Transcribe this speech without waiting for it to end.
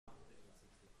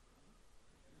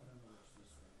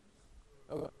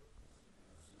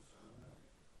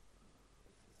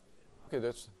Okay,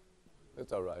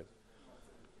 that's all right.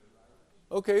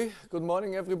 Okay, good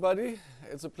morning, everybody.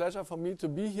 It's a pleasure for me to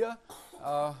be here.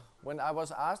 When I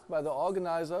was asked by the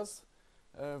organizers,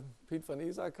 Piet van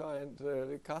Isaker and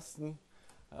Rick Karsten,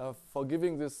 for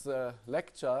giving this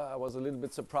lecture, I was a little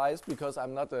bit surprised because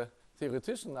I'm not a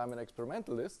theoretician, I'm an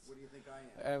experimentalist. What do you think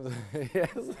I am? And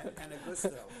yes. And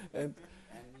Augusto. and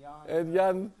Jan. and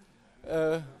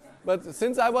Jan. But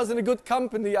since I was in a good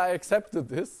company, I accepted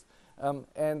this.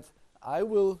 And I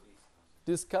will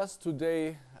discuss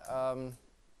today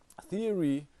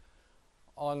theory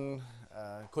on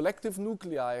collective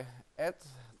nuclei at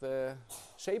the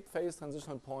shape phase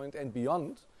transitional point and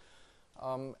beyond.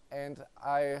 And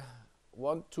I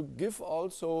want to give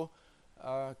also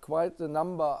quite a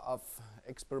number of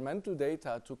experimental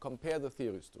data to compare the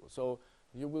theories to. So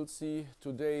you will see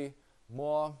today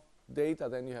more data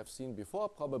than you have seen before,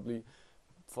 probably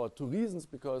for two reasons,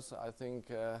 because I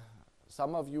think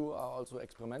some of you are also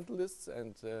experimentalists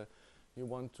and you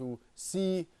want to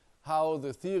see how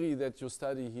the theory that you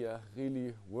study here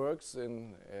really works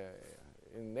in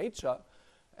nature.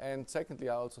 And secondly,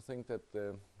 I also think that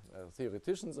the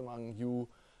theoreticians among you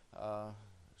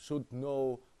should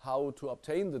know how to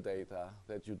obtain the data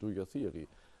that you do your theory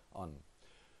on.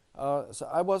 So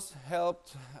I was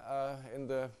helped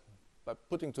by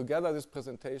putting together this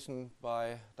presentation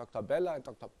by Dr. Bella and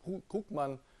Dr.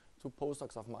 Krugman, two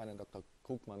postdocs of mine, and Dr.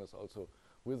 Krugman is also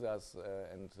with us,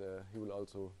 and he will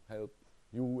also help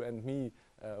you and me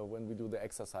when we do the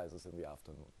exercises in the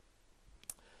afternoon.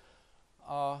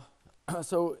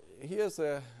 So here's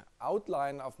an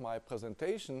outline of my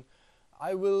presentation.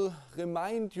 I will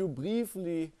remind you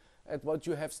briefly at what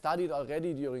you have studied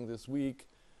already during this week,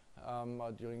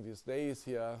 or during these days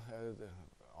here,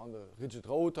 on the rigid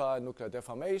rotor, nuclear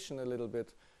deformation a little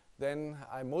bit. Then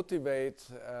I motivate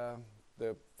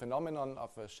the phenomenon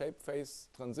of a shape phase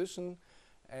transition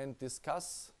and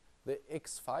discuss the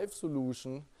X5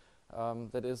 solution,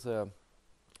 that is an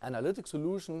analytic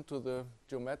solution to the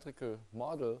geometrical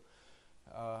model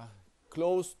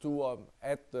close to or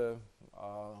at the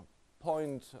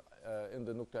point in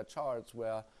the nuclear charts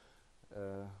where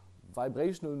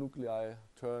vibrational nuclei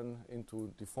turn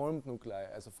into deformed nuclei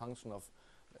as a function of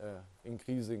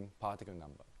increasing particle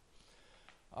number.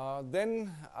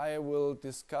 Then I will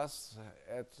discuss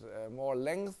at more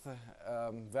length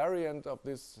variant of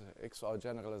this or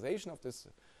generalization of this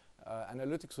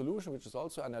analytic solution, which is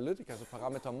also analytic as a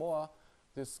parameter more,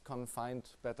 this confined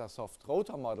beta-soft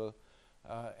rotor model.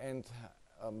 And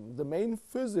the main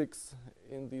physics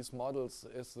in these models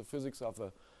is the physics of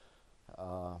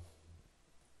a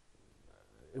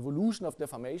evolution of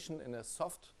deformation in a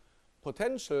soft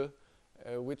potential,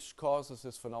 which causes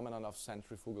this phenomenon of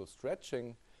centrifugal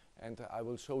stretching. And I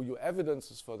will show you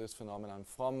evidences for this phenomenon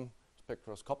from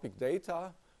spectroscopic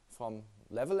data, from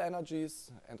level energies,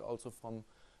 and also from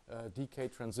decay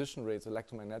transition rates,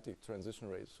 electromagnetic transition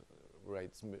rates,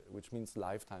 which means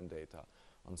lifetime data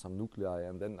on some nuclei.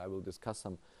 And then I will discuss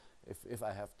some, if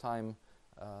I have time,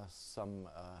 some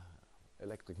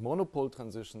electric monopole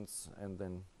transitions, and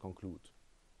then conclude.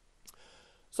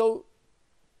 So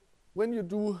when you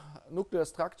do nuclear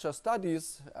structure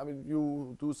studies, I mean,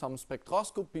 you do some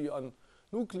spectroscopy on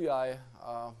nuclei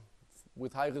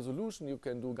with high resolution. You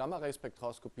can do gamma ray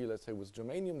spectroscopy, let's say with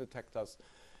germanium detectors.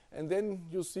 And then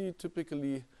you see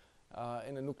typically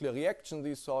in a nuclear reaction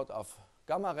these sort of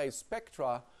gamma ray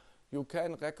spectra. You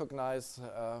can recognize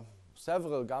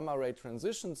several gamma ray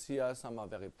transitions here. Some are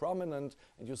very prominent,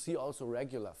 and you see also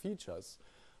regular features.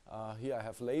 Here I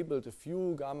have labeled a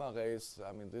few gamma rays.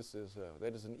 I mean,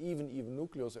 that is an even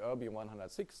nucleus. Erbium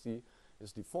 160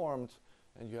 is deformed,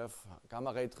 and you have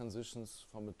gamma ray transitions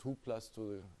from a 2+ to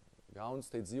the ground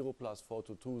state, 0+, 4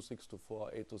 to 2, 6 to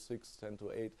 4, 8 to 6, 10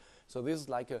 to 8. So this is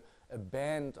like a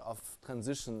band of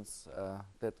transitions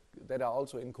that are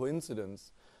also in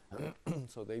coincidence.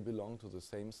 So they belong to the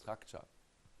same structure.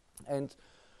 And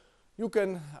you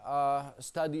can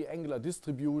study angular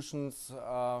distributions,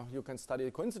 you can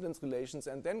study coincidence relations,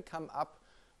 and then come up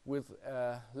with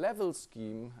a level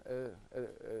scheme,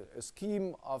 a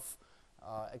scheme of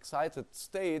excited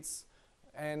states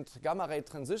and gamma ray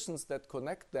transitions that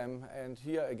connect them. And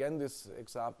here again, this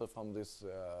example from this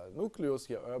nucleus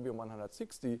here, erbium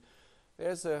 160,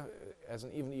 as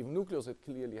an even nucleus, it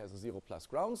clearly has a 0+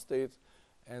 ground state.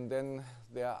 And then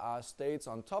there are states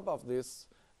on top of this,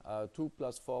 2+,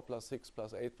 4+, 6+,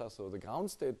 8+, so the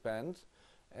ground state band.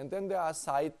 And then there are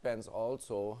side bands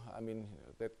also, I mean,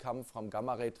 that come from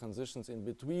gamma ray transitions in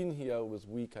between here with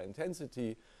weaker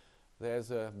intensity. There's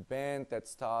a band that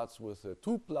starts with a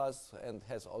 2+ and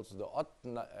has also the odd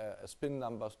spin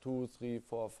numbers 2, 3,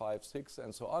 4, 5, 6,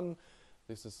 and so on.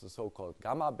 This is the so-called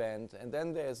gamma band. And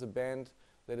then there is a band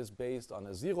that is based on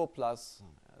a 0 plus.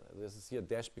 This is here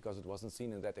dashed because it wasn't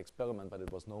seen in that experiment, but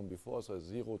it was known before. So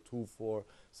 0, 2, 4,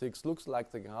 6 looks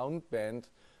like the ground band,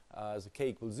 the k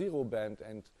equals 0 band,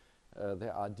 and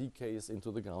there are decays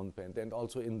into the ground band and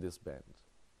also in this band.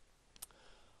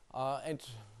 And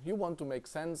you want to make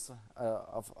sense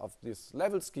of this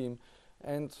level scheme.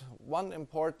 And one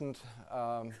important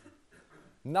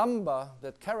number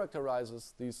that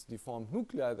characterizes these deformed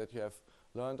nuclei that you have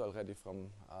learned already from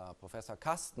Professor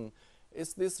Kasten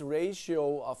is this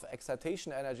ratio of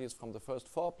excitation energies from the first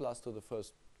 4 plus to the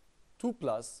first 2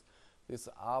 plus, this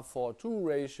R4-2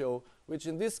 ratio, which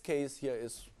in this case here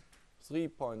is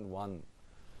 3.1.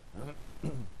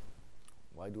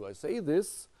 Why do I say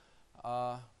this?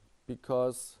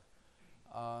 Because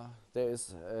there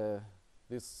is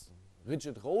this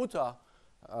rigid rotor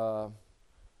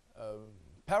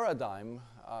paradigm,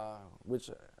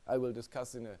 which I will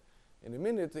discuss in a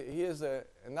minute. Here's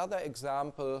another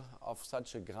example of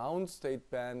such a ground state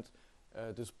band,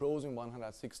 dysprosium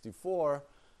 164,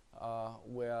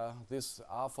 where this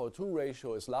R4-2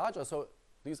 ratio is larger. So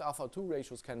these R4-2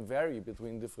 ratios can vary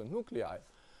between different nuclei.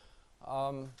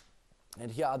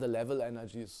 And here are the level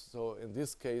energies. So in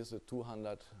this case, the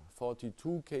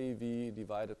 242 keV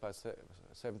divided by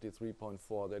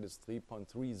 73.4, that is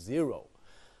 3.30.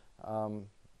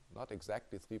 Not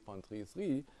exactly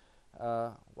 3.33.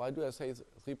 Why do I say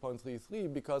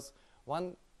 3.33? Because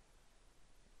one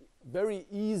very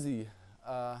easy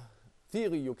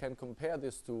theory you can compare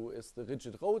this to is the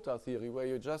rigid rotor theory, where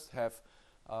you just have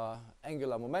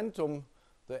angular momentum,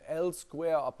 the L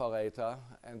square operator,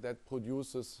 and that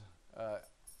produces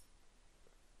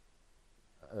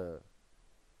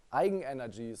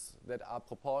eigenenergies that are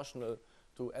proportional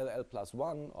to LL plus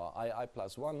 1 or II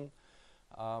plus 1.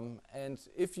 And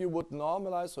if you would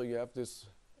normalize, so you have this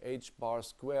h bar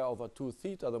square over 2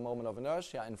 theta, the moment of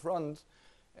inertia in front,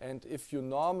 and if you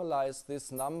normalize this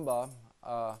number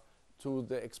to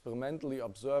the experimentally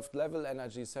observed level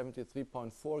energy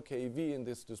 73.4 keV in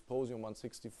this dysprosium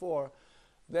 164,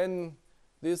 then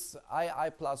this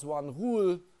II plus 1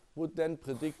 rule would then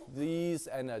predict these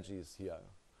energies here.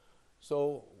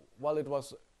 So while it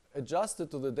was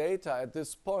adjusted to the data at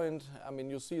this point, I mean,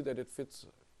 you see that it fits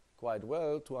quite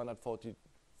well,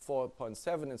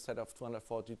 244.7 instead of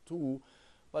 242.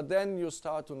 But then you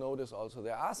start to notice also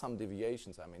there are some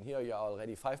deviations. I mean, here you are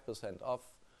already 5%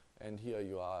 off, and here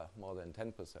you are more than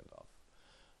 10% off.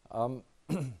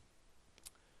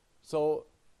 So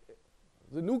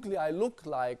the nuclei look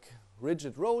like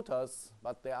rigid rotors,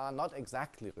 but they are not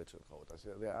exactly rigid rotors.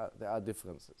 There are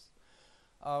differences.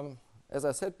 As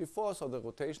I said before, so the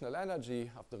rotational energy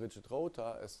of the rigid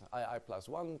rotor is II plus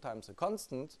 1 times a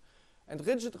constant. And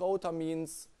rigid rotor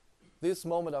means this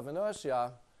moment of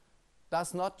inertia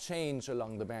does not change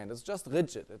along the band. It's just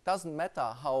rigid. It doesn't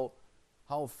matter how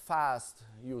fast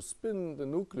you spin the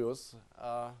nucleus.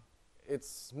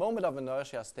 Its moment of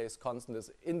inertia stays constant, is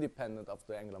independent of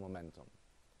the angular momentum.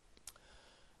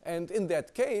 And in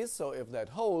that case, so if that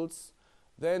holds,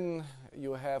 then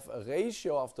you have a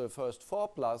ratio of the first 4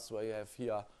 plus, where you have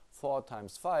here 4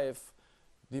 times 5,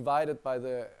 divided by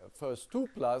the first 2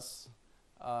 plus,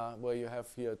 where you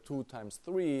have here 2 times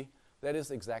 3. That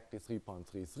is exactly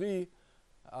 3.33.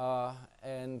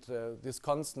 And this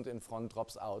constant in front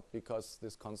drops out because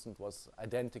this constant was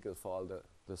identical for all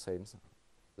the same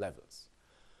levels.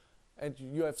 And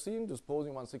you have seen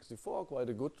dysprosium 164, quite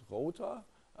a good rotor,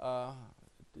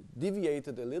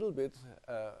 deviated a little bit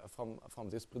from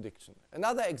this prediction.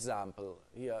 Another example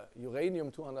here, uranium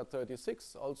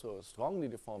 236, also a strongly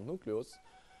deformed nucleus.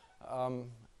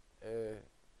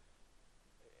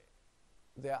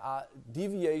 There are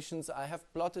deviations I have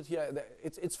plotted here.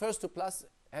 Its first 2 plus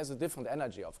has a different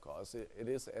energy, of course. It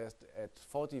is at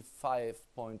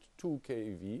 45.2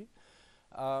 keV.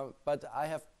 But I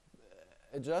have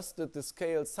adjusted the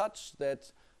scale such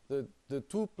that the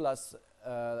 2 plus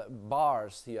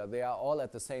bars here, they are all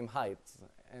at the same height.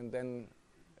 And then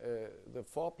the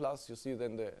 4 plus, you see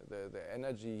then the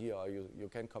energy here, you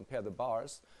can compare the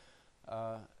bars.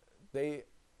 They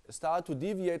start to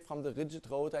deviate from the rigid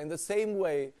rotor in the same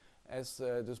way as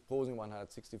dysprosium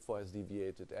 164 has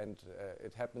deviated. And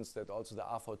it happens that also the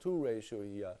R4-2 ratio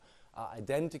here are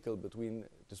identical between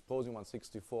dysprosium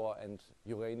 164 and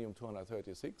uranium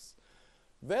 236.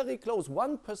 Very close,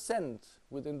 1%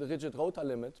 within the rigid rotor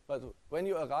limit, but when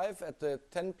you arrive at the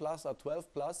 10 plus or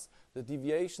 12 plus, the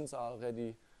deviations are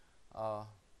already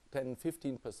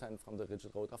 10-15% from the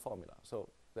rigid rotor formula.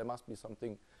 So there must be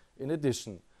something in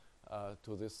addition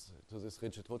to this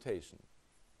rigid rotation.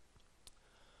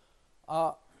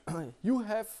 You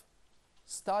have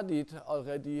studied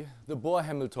already the Bohr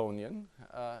Hamiltonian.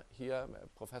 Here,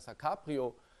 Professor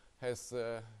Caprio has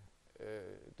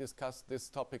discussed this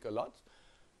topic a lot.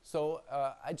 So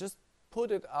I just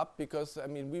put it up because I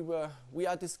mean we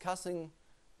are discussing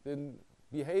the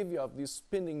behavior of these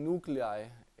spinning nuclei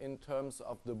in terms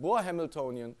of the Bohr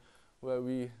Hamiltonian, where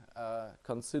we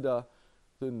consider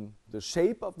the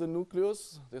shape of the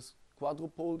nucleus, this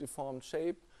quadrupole deformed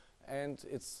shape, and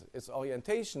its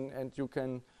orientation, and you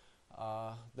can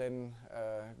then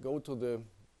go to the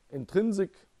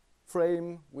intrinsic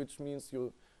frame, which means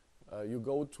you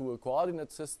go to a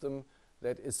coordinate system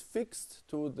that is fixed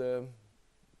to the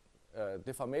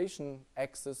deformation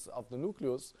axis of the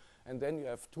nucleus, and then you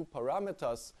have two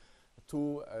parameters,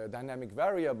 two dynamic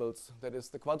variables, that is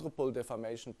the quadrupole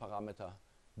deformation parameter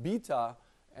beta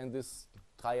and this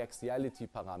triaxiality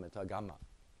parameter gamma.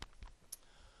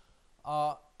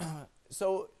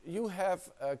 So you have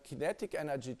a kinetic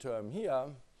energy term here,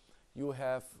 you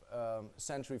have a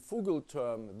centrifugal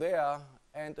term there,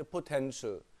 and a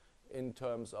potential in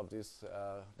terms of these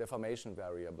deformation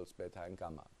variables beta and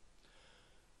gamma.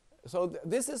 So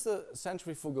this is a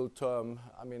centrifugal term.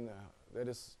 I mean, that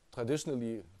is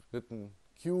traditionally written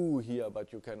Q here,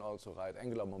 but you can also write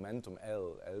angular momentum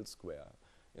L square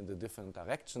in the different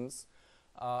directions.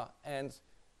 And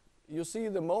you see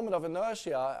the moment of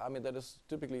inertia, I mean, that is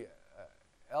typically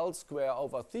L square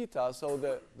over theta. So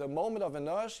the moment of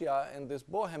inertia in this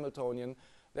Bohr Hamiltonian,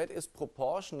 that is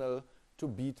proportional to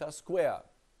beta square.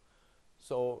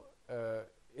 So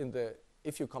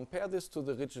if you compare this to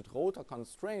the rigid rotor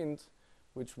constraint,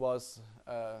 which was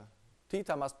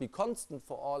theta must be constant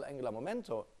for all angular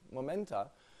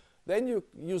momenta, then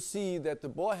you see that the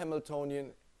Bohr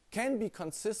Hamiltonian can be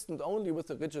consistent only with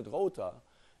the rigid rotor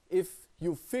if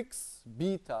you fix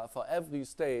beta for every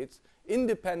state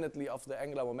independently of the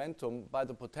angular momentum by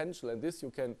the potential, and this you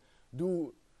can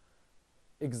do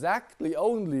exactly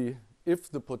only if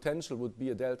the potential would be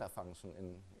a delta function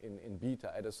in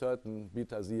beta at a certain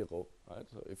beta 0, right?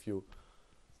 So if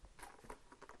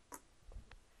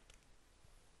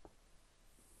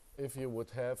you would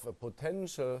have a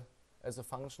potential as a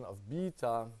function of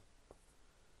beta,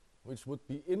 which would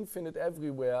be infinite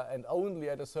everywhere and only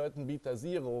at a certain beta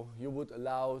 0, you would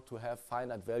allow to have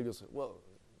finite values. Well,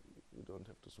 you don't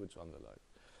have to switch on the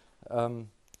light.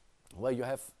 Where you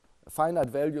have finite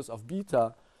values of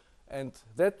beta, and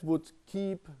that would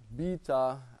keep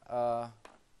beta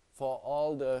for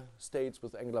all the states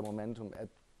with angular momentum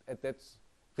at that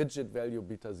rigid value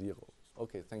beta 0.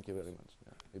 Okay, thank you very much.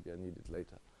 Yeah, maybe I need it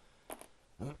later.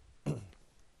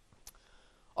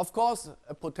 Of course,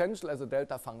 a potential as a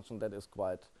delta function, that is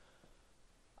quite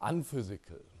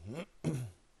unphysical.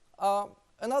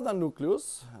 Another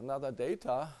nucleus, another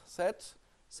data set,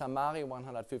 Samarium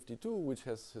 152, which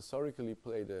has historically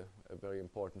played a very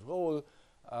important role.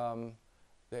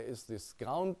 There is this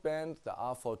ground band, the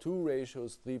R42 ratio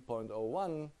is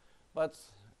 3.01, but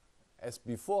as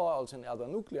before, also in other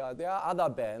nuclei, there are other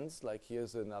bands, like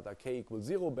here's another k equals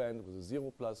 0 band with a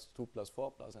 0 plus, 2 plus,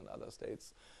 4 plus, and other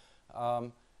states.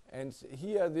 And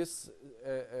here this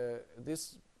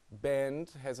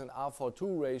band has an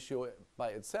R42 ratio by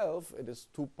itself. It is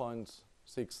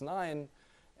 2.69,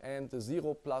 and the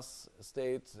 0 plus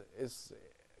state is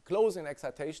close in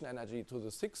excitation energy to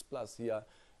the 6 plus here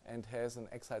and has an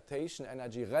excitation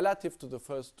energy relative to the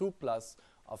first 2 plus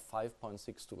of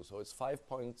 5.62. So it's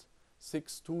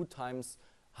 5.62 times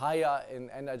higher in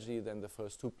energy than the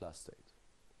first 2 plus state.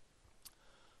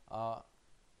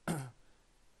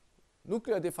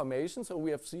 Nuclear deformation, so we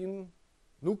have seen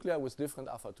nuclei with different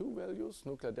alpha-2 values.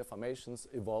 Nuclear deformations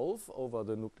evolve over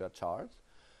the nuclear chart.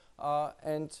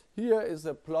 And here is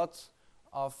a plot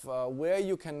of where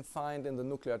you can find in the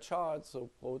nuclear chart, so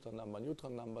proton number,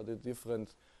 neutron number, the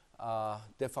different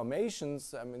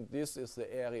deformations. I mean, this is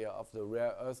the area of the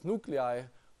rare earth nuclei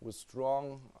with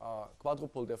strong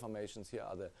quadrupole deformations. Here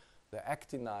are the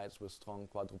actinides with strong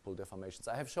quadrupole deformations.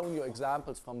 I have shown you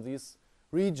examples from these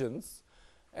regions.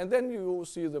 And then you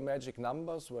see the magic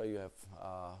numbers where you have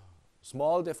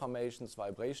small deformations,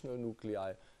 vibrational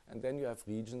nuclei, and then you have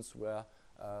regions where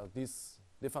these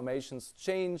deformations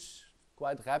change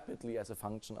quite rapidly as a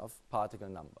function of particle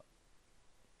number.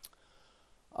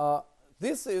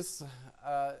 This is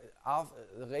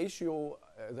ratio,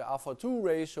 the R42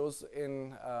 ratios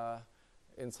in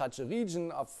such a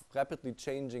region of rapidly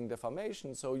changing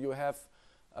deformation. So you have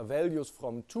values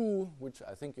from 2, which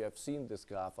I think you have seen this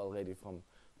graph already from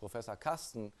Professor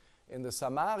Kasten, in the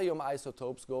samarium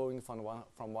isotopes going from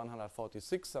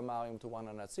 146 samarium to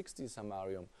 160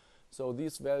 samarium. So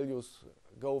these values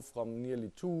go from nearly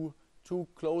 2 to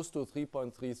close to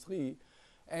 3.33.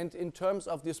 And in terms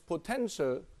of this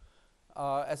potential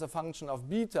as a function of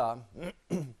beta,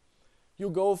 you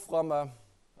go from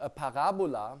a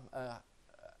parabola, a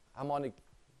harmonic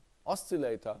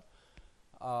oscillator,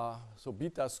 so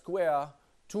beta square,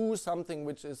 to something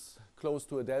which is close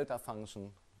to a delta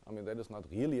function. I mean, that is not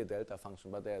really a delta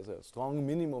function, but there's a strong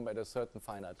minimum at a certain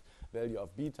finite value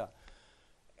of beta.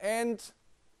 And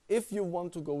if you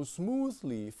want to go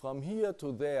smoothly from here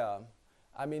to there,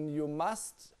 I mean, you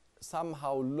must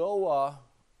somehow lower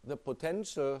the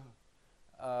potential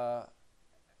at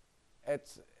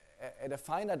a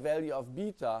finite value of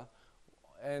beta,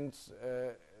 and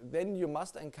then you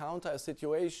must encounter a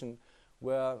situation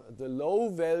where the low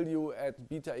value at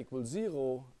beta equals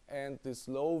 0 and this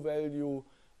low value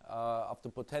of the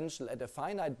potential at a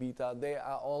finite beta, they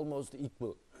are almost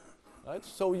equal. Right?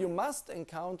 So you must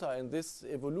encounter in this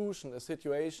evolution a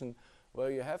situation where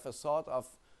you have a sort of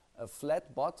a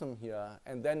flat bottom here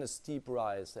and then a steep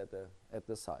rise at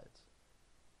the sides.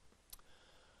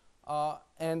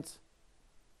 And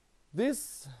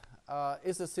this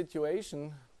is a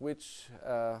situation which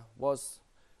was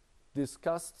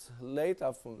discussed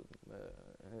later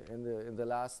in the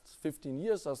last 15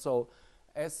 years or so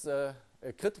as a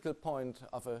critical point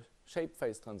of a shape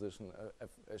phase transition,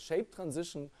 a shape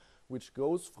transition which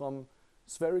goes from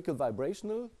spherical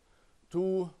vibrational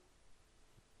to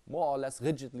more or less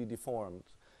rigidly deformed.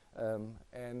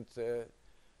 There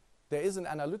is an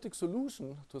analytic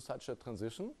solution to such a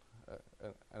transition,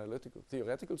 an analytical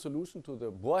theoretical solution to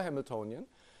the Bohr-Hamiltonian,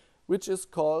 which is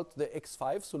called the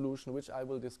X5 solution, which I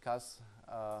will discuss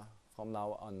from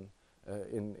now on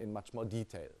in much more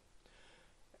detail.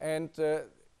 And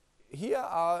here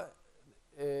are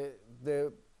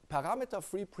the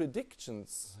parameter-free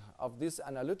predictions of this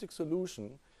analytic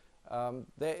solution.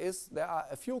 There are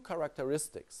a few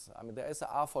characteristics. I mean, there is a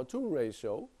R42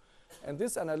 ratio, and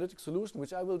this analytic solution,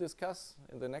 which I will discuss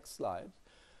in the next slide,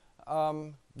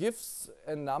 gives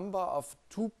a number of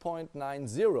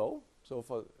 2.90. So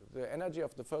for the energy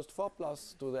of the first 4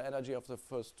 plus to the energy of the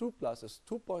first 2 plus is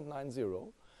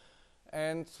 2.90.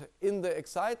 And in the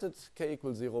excited k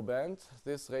equals 0 band,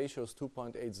 this ratio is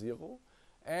 2.80.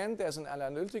 And there's an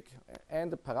analytic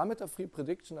and the parameter-free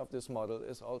prediction of this model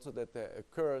is also that there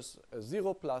occurs a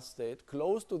 0 plus state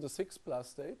close to the 6 plus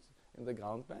state in the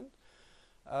ground band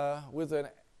with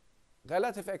a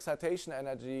relative excitation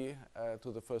energy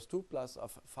to the first 2 plus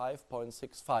of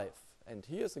 5.65. And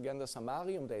here's again the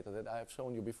samarium data that I have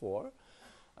shown you before,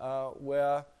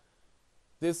 where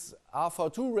this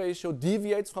R42 ratio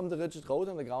deviates from the rigid road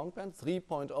in the ground band,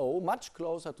 3.0, much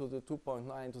closer to the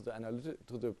 2.9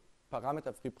 to the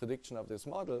parameter-free prediction of this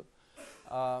model.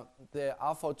 The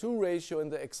R42 ratio in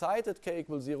the excited k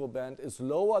equals 0 band is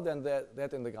lower than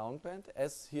that in the ground band,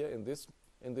 as here in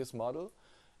this model.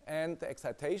 And the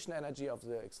excitation energy of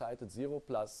the excited 0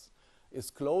 plus is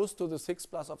close to the 6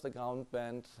 plus of the ground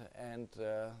band, and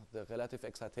the relative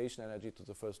excitation energy to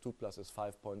the first 2 plus is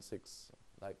 5.6,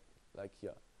 like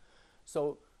here.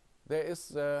 So there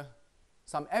is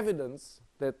some evidence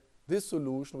that this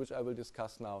solution, which I will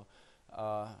discuss now,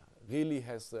 really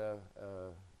has,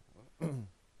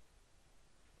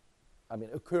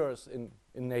 occurs in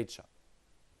nature.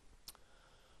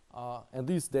 And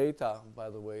these data, by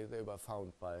the way, they were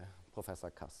found by Professor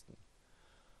Kasten.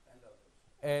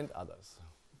 And others.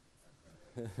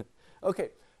 Okay,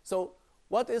 so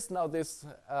what is now this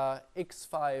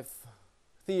X5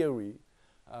 theory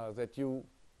that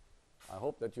I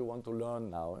hope that you want to learn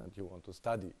now and you want to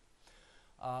study?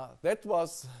 That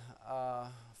was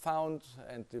found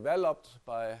and developed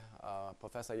by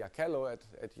Professor Jakello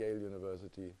at Yale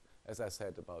University, as I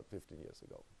said, about 15 years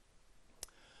ago.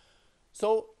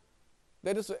 So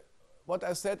that is what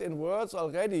I said in words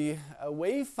already, a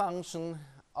wave function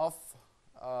of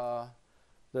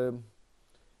the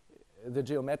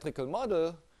geometrical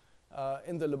model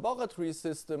in the laboratory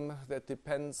system that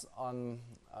depends on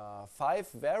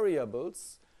 5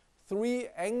 variables, 3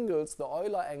 angles, the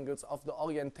Euler angles of the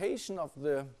orientation of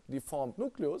the deformed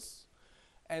nucleus,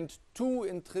 and 2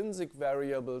 intrinsic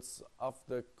variables of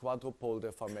the quadrupole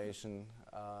deformation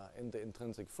in the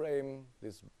intrinsic frame,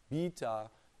 this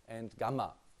beta and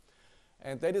gamma.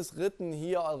 And that is written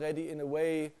here already in a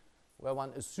way where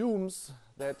one assumes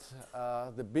that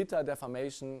the beta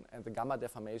deformation and the gamma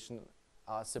deformation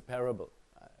are separable.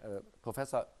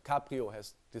 Professor Caprio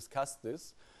has discussed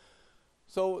this.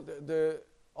 So the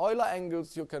Euler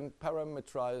angles you can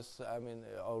parameterize,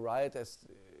 or write as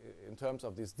in terms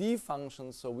of these d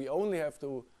functions. So we only have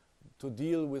to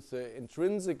deal with the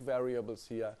intrinsic variables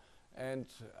here, and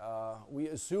we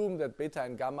assume that beta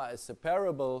and gamma is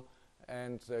separable,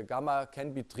 and gamma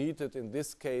can be treated in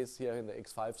this case here in the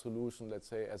X5 solution, let's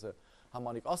say, as a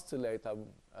harmonic oscillator.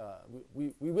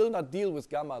 We will not deal with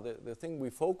gamma. The thing we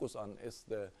focus on is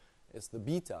the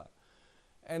beta.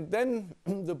 And then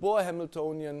the Bohr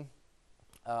Hamiltonian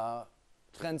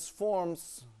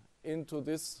transforms into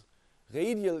this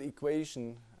radial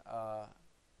equation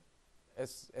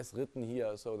as written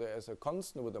here. So there is a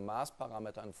constant with a mass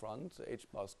parameter in front, h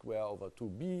bar square over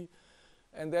 2b.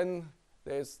 And then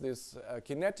there's this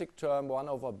kinetic term, 1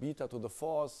 over beta to the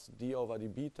fourth, d over the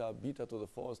beta, beta to the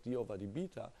fourth, d over the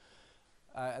beta.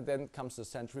 And then comes the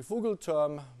centrifugal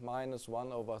term, minus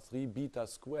 1 over 3 beta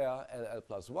square, LL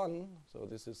plus 1. So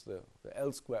this is the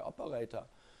L square operator.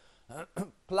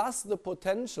 Plus the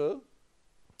potential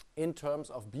in terms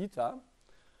of beta.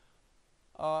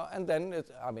 And then, it's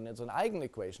an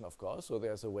eigenequation, of course. So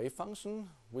there's a wave function,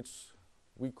 which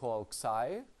we call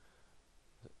psi.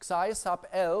 Psi sub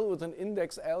L with an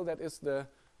index L, that is the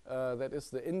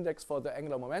index for the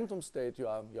angular momentum state you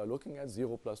are looking at,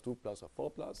 0 plus 2 plus or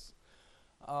 4 plus,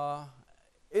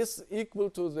 is equal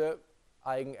to the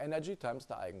eigenenergy times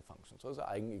the eigenfunction. So it's an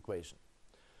eigenequation.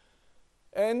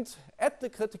 And at the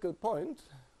critical point,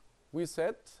 we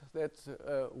said that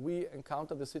we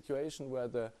encounter the situation where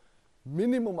the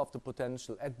minimum of the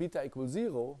potential at beta equals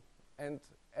 0 and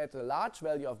at a large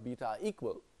value of beta are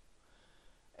equal.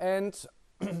 And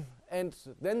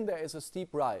then there is a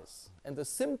steep rise. And the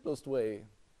simplest way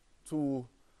to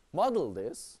model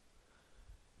this,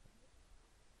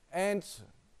 and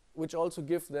which also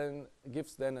gives then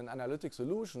an analytic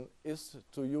solution, is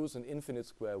to use an infinite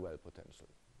square well potential.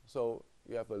 So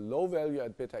you have a low value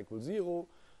at beta equals 0,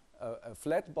 a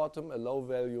flat bottom, a low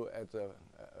value at a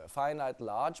finite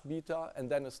large beta, and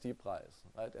then a steep rise,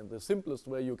 right? And the simplest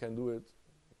way you can do it,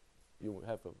 you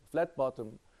have a flat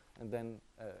bottom and then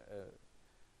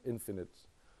infinite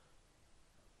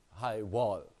high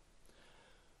wall.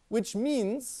 Which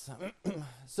means,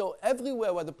 so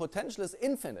everywhere where the potential is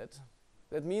infinite,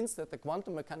 that means that the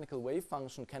quantum mechanical wave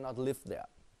function cannot live there.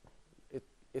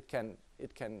 It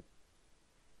can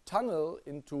tunnel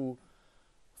into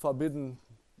forbidden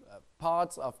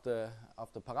parts of the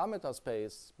parameter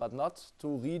space, but not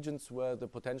to regions where the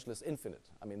potential is infinite.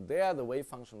 I mean, there the wave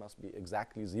function must be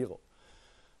exactly 0.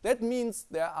 That means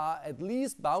there are at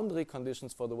least boundary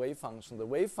conditions for the wave function. The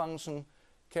wave function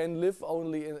can live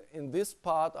only in this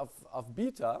part of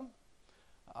beta.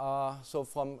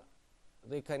 So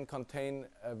they can contain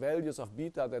values of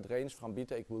beta that range from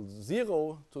beta equals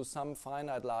 0 to some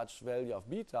finite large value of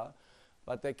beta.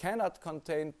 But they cannot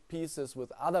contain pieces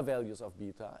with other values of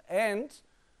beta, and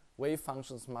wave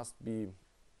functions must be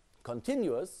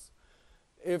continuous.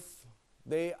 If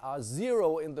they are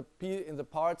 0 in the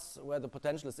parts where the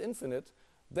potential is infinite,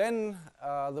 then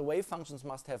the wave functions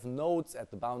must have nodes at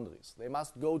the boundaries. They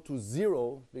must go to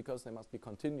 0 because they must be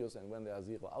continuous, and when they are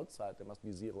 0 outside, they must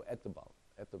be 0 at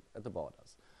the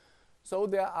borders. So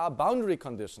there are boundary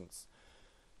conditions.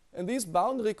 And these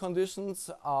boundary conditions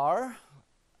are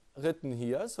written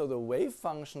here. So the wave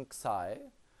function psi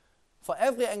for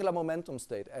every angular momentum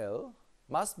state L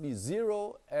must be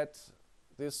 0 at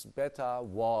this beta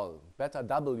wall. Beta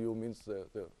W means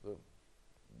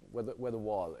where the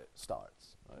wall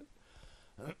starts,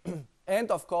 right?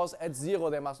 And of course at 0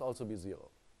 they must also be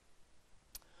 0.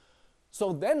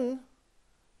 So then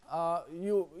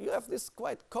you have this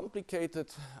quite complicated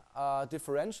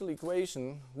differential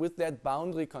equation with that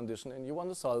boundary condition, and you want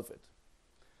to solve it.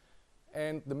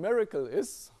 And the miracle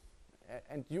is,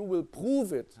 and you will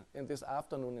prove it in this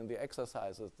afternoon in the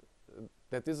exercises,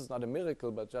 that this is not a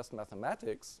miracle but just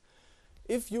mathematics.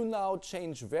 If you now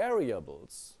change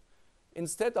variables,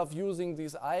 instead of using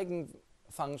these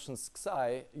eigenfunctions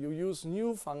psi, you use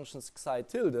new functions psi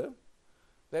tilde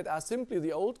that are simply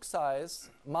the old psi's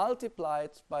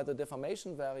multiplied by the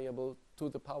deformation variable to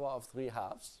the power of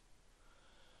 3/2.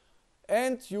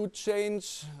 And you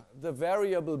change the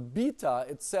variable beta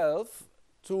itself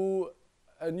to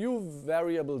a new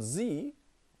variable z,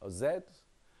 or z,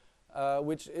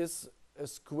 which is a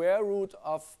square root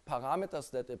of parameters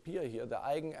that appear here, the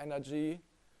eigenenergy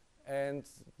and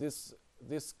this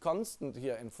constant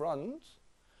here in front,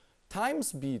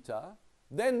 times beta.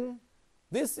 Then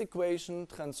this equation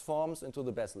transforms into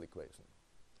the Bessel equation.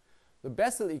 The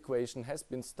Bessel equation has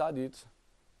been studied,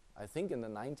 I think, in the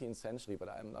 19th century, but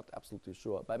I'm not absolutely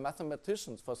sure, by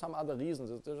mathematicians for some other reasons.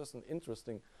 It's just an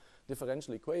interesting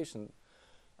differential equation.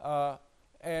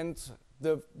 And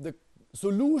the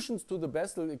solutions to the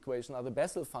Bessel equation are the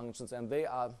Bessel functions, and they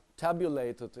are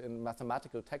tabulated in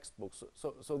mathematical textbooks.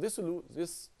 So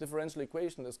this differential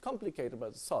equation is complicated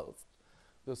but solved.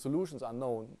 The solutions are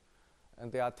known,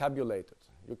 and they are tabulated.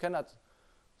 You cannot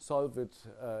solve it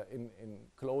in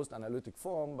closed analytic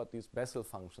form, but these Bessel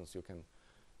functions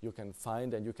you can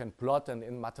find and you can plot. And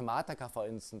in Mathematica, for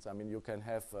instance, I mean, you can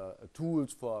have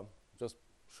tools for just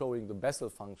showing the Bessel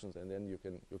functions, and then you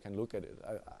can look at it.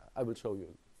 I will show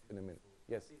you in a minute.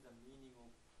 Yes. What is the meaning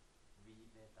of V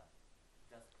beta?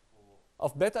 Just for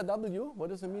Of beta W,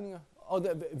 what is the meaning of? Oh,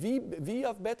 the V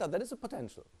of beta. That is a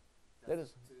potential. That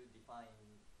is to define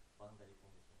boundary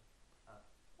condition.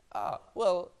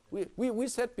 well, we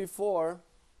said before,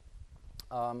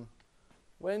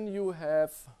 when you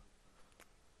have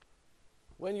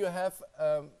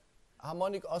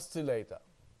harmonic oscillator,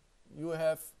 you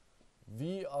have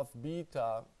V of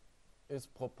beta is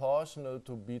proportional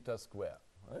to beta square,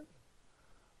 right?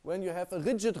 When you have a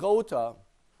rigid rotor,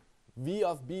 V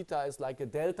of beta is like a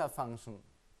delta function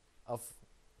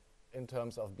in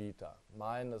terms of beta,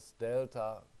 minus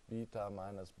delta beta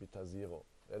minus beta 0.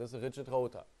 That is a rigid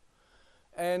rotor.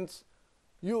 And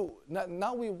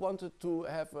now we wanted to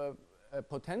have a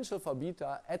potential for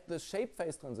beta at the shape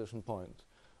phase transition point,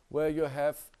 where you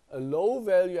have a low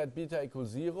value at beta equals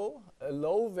 0, a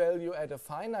low value at a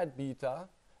finite beta,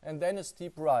 and then a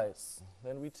steep rise.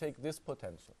 Then we take this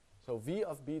potential. So V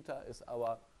of beta is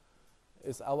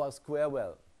our square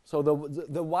well. So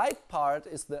the white part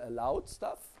is the allowed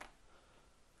stuff.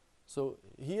 So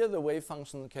here the wave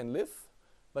function can live,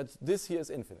 but this here is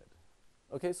infinite.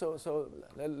 Okay, so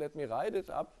let me write it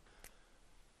up.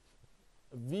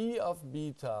 V of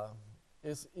beta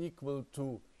is equal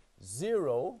to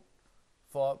 0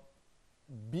 for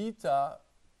beta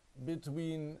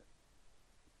between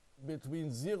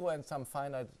 0 and some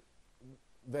finite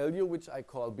value, which I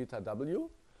call beta W,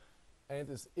 and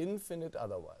is infinite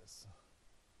otherwise.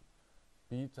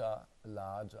 Beta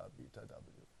larger beta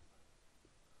W.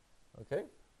 Okay?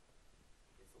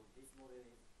 So this model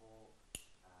is for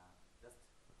just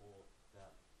for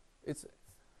the It's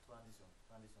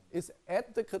transition. It's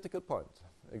at the critical point,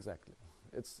 exactly.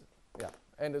 It's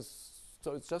and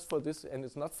so it's just for this, and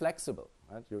it's not flexible,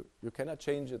 right? You cannot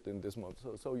change it in this mode.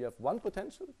 So you have one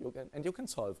potential, you can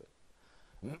solve it.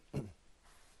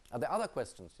 Are there other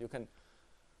questions? You can,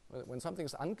 when something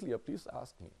is unclear, please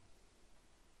ask me.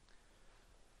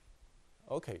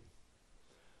 Okay.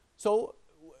 So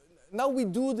now we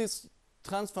do this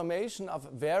transformation of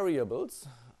variables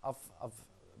of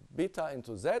beta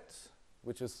into z,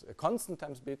 which is a constant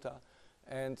times beta,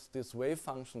 and this wave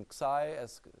function xi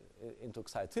into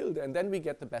xi tilde, and then we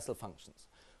get the Bessel functions,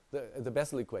 the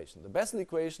Bessel equation. The Bessel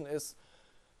equation is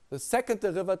the second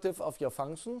derivative of your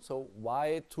function, so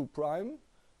y2 prime,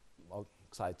 or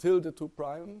xi tilde 2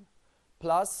 prime,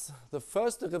 plus the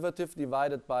first derivative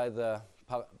divided by the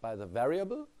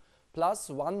variable, plus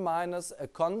 1 minus a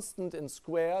constant in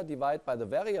square divided by the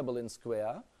variable in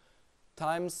square,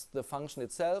 times the function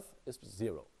itself is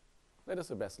 0. That is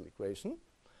the Bessel equation.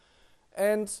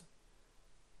 And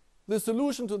the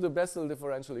solution to the Bessel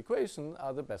differential equation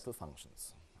are the Bessel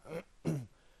functions.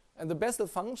 And the Bessel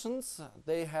functions,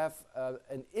 they have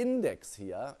an index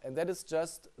here, and that is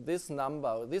just this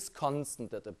number, this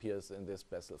constant that appears in this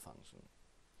Bessel function.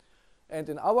 And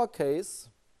in our case,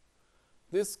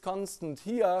 this constant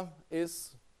here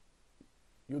is,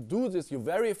 you do this, you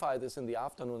verify this in the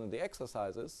afternoon in the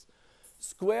exercises,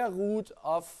 square root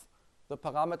of the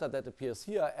parameter that appears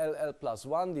here, LL plus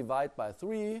 1 divided by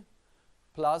 3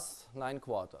 plus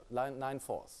 9/4.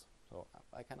 So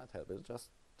I cannot help it. It just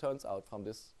turns out from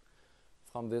this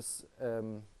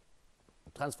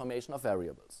transformation of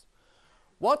variables.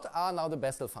 What are now the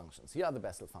Bessel functions? Here are the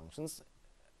Bessel functions.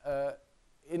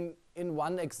 In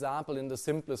one example, in the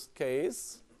simplest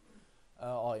case,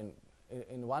 or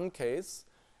in one case,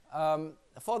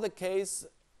 for the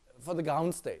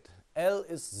ground state, L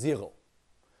is 0.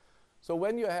 So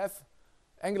when you have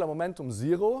angular momentum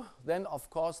 0, then of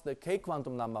course the k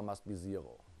quantum number must be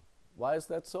 0. Why is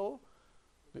that so?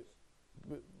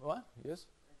 What? Yes?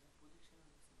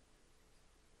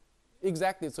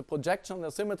 Exactly, it's a projection on the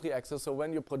symmetry axis, so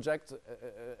when you project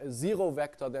a 0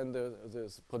 vector, then the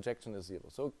projection is 0.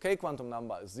 So k quantum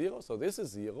number is 0, so this is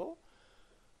 0.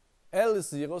 L is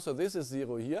 0, so this is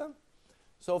 0 here.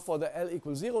 So for the L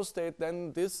equals 0 state,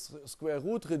 then this square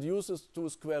root reduces to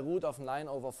square root of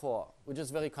 9/4, which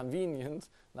is very convenient.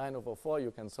 9/4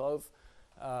 you can solve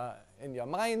in your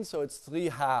mind, so it's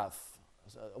 3/2,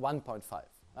 so 1.5,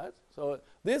 right? So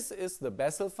this is the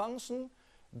Bessel function,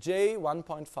 J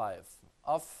 1.5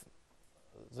 of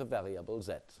the variable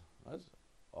z, right?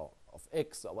 Or of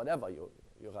x, or whatever you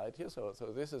write here. So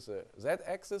this is a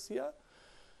z-axis here,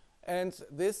 and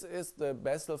this is the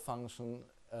Bessel function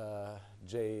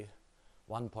J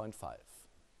 1.5.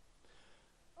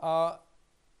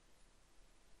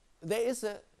 There is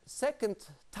second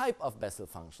type of Bessel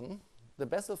function, the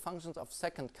Bessel functions of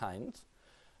second kind.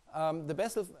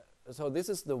 So this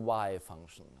is the y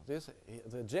function.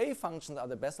 The j functions are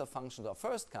the Bessel functions of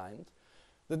first kind.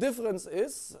 The difference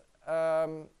is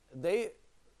the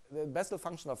Bessel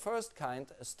function of first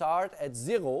kind start at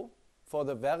 0 for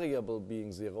the variable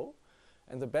being 0,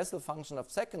 and the Bessel function of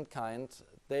second kind,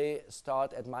 they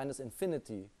start at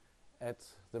 -infinity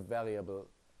at the variable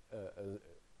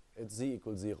at z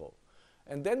equals 0.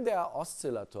 And then they are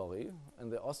oscillatory,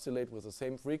 and they oscillate with the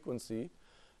same frequency.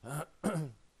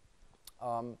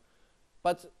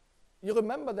 But you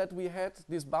remember that we had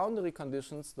these boundary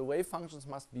conditions. The wave functions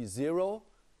must be 0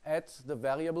 at the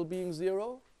variable being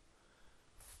 0.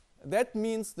 That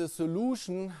means the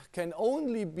solution can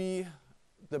only be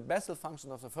the Bessel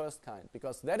function of the first kind,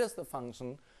 because that is the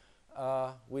function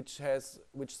which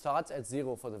starts at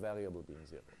 0 for the variable being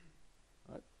 0.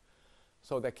 Right?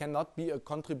 So there cannot be a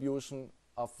contribution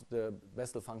of the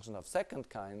Bessel function of second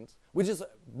kind, which is,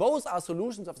 both are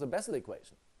solutions of the Bessel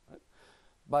equation. Right?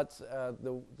 But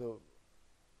the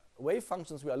wave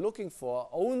functions we are looking for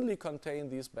only contain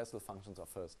these Bessel functions of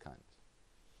first kind.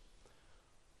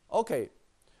 Okay.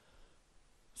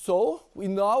 So we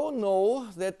now know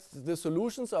that the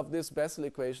solutions of this Bessel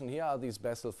equation here are these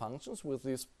Bessel functions with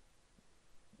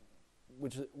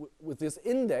this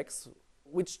index,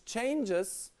 which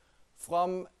changes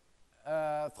from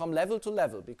level to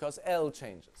level because L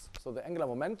changes. So the angular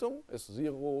momentum is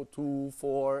 0, 2,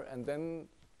 4, and then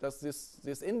does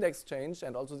this index change,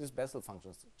 and also these Bessel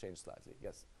functions change slightly.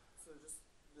 Yes? So just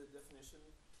the definition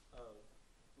of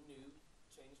nu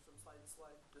changed from slide to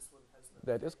slide? This one has no.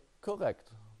 That is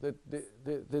correct.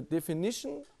 The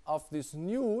definition of this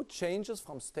nu changes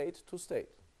from state to state,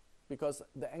 because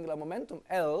the angular momentum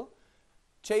L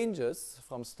changes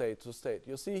from state to state.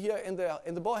 You see here in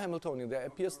the Bohr Hamiltonian there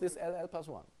appears this LL plus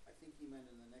 1. I think he meant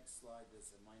in the next slide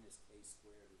there's a minus k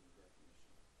squared in the definition.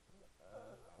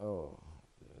 Oh,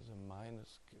 there's a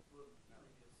minus.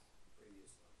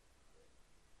 Previous one.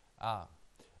 Ah,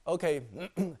 okay.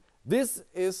 This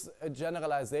is a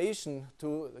generalization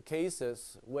to the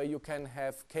cases where you can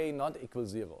have k not equal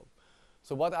 0.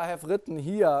 So what I have written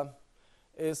here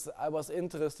is I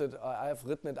have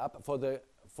written it up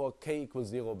for k equals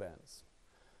 0 bands.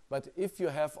 But if you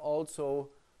have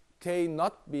also k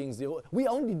not being 0, we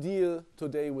only deal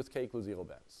today with k equals 0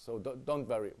 bands. So don't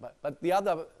worry. But the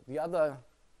other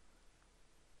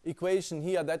equation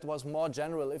here, that was more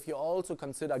general. If you also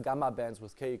consider gamma bands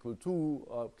with k equal 2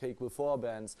 or k equal 4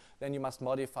 bands, then you must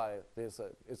modify this.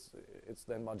 It's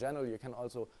then more general. You can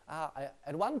also,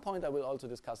 at one point I will also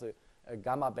discuss a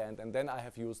gamma band, and then I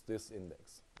have used this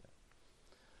index.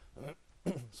 Yeah.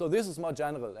 So this is more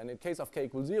general, and in case of k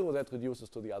equals 0, that reduces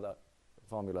to the other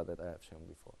formula that I have shown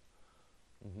before.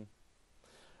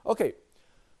 Okay,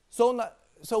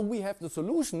 so we have the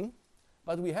solution,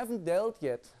 but we haven't dealt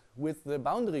yet with the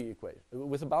boundary equation,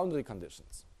 with the boundary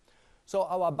conditions. So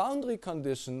our boundary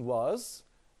condition was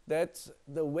that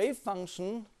the wave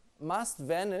function must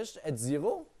vanish at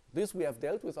 0. This we have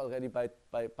dealt with already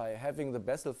by having the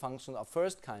Bessel function of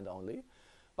first kind only.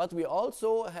 But we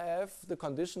also have the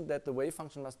condition that the wave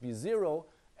function must be 0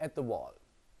 at the wall.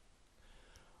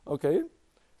 Okay,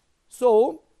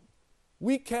 so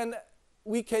we can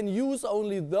use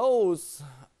only those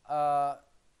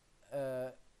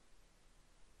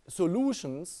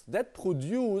solutions that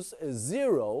produce a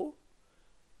 0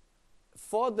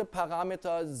 for the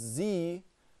parameter z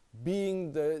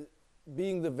being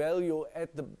the value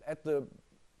at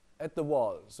the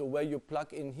wall. So where you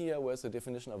plug in here, where's the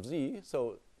definition of z?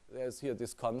 So there's here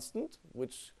this constant,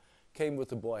 which came with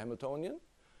the Bohr Hamiltonian,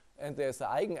 and there's the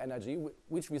eigenenergy,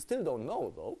 which we still don't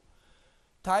know though,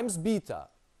 times beta.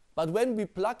 But when we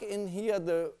plug in here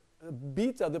the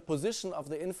beta, the position of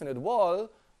the infinite wall,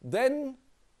 then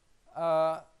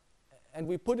and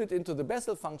we put it into the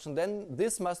Bessel function, then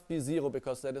this must be 0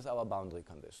 because that is our boundary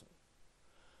condition.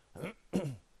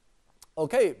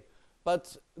 Okay,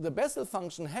 but the Bessel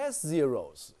function has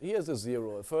zeros. Here's a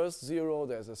 0, a first 0,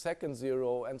 there's a second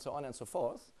 0, and so on and so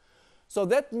forth. So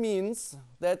that means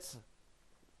that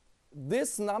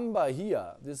this number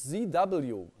here, this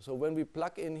ZW, so when we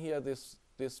plug in here this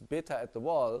beta at the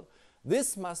wall,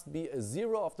 this must be a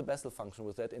 0 of the Bessel function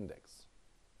with that index.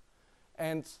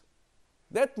 And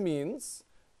that means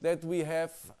that we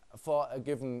have, for a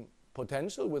given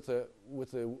potential with a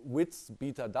width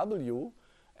beta W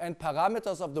and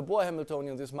parameters of the Bohr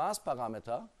Hamiltonian, this mass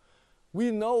parameter,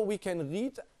 we know we can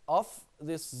read off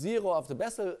this 0 of the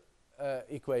Bessel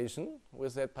equation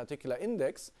with that particular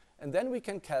index, and then we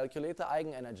can calculate the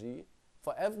eigenenergy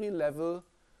for every level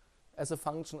as a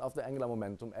function of the angular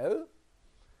momentum L.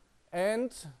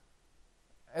 and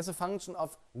as a function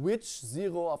of which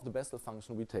zero of the Bessel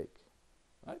function we take,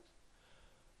 right?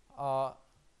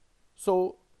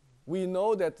 So we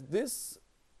know that this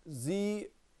ZW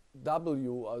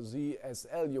or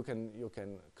ZSL,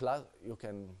 you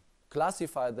can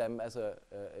classify them as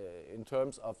in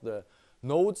terms of the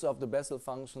nodes of the Bessel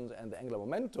functions, and the angular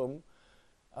momentum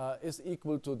is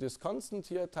equal to this constant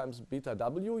here times beta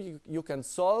W. You can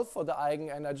solve for the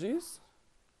eigenenergies,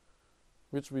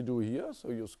 which we do here.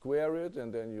 So you square it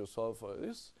and then you solve for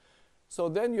this. So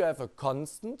then you have a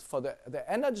constant for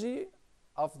the energy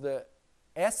of the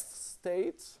S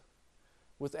state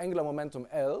with angular momentum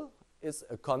L is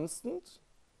a constant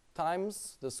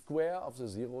times the square of the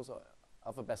zeros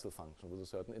of a Bessel function with a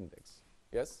certain index.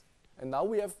 Yes? And now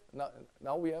we have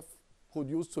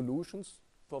produced solutions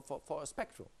for a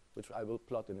spectrum, which I will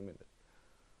plot in a minute.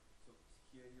 So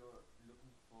here you're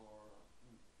looking for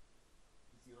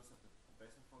zeros of the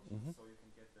Bessel function, so you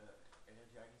can get the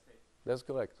energy eigenstate. That's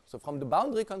correct. So from the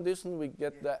boundary condition, we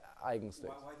get the eigenstate.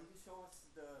 Why did you show us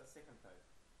the second type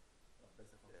of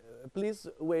Bessel function? Please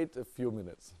wait a few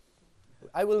minutes.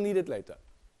 I will need it later.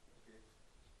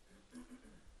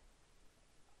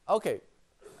 Okay.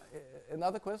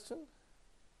 Another question?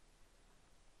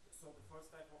 So the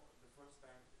first type, the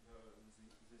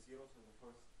zeros are the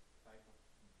first type of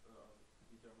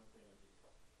determined energy.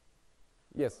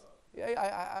 Yes.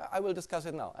 I will discuss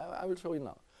it now. I will show you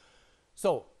now.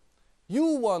 So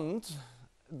you want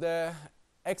the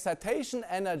excitation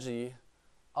energy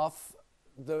of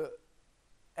the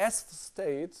S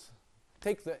state.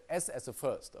 Take the S as a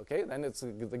first, okay? Then it's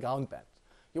the ground band.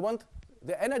 You want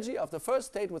the energy of the first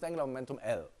state with angular momentum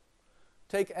L.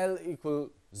 Take L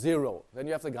equal 0. Then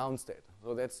you have the ground state.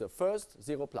 So that's the first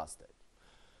 0 plus state.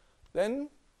 Then,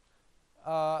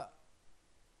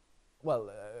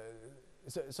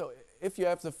 so if you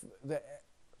have the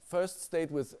first state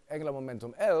with angular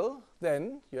momentum L,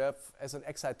 then you have as an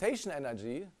excitation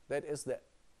energy, that is the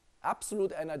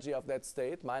absolute energy of that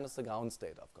state minus the ground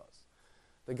state, of course.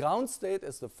 The ground state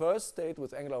is the first state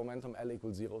with angular momentum L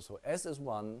equals 0. So S is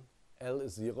 1, L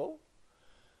is 0.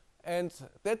 And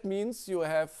that means you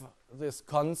have this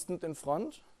constant in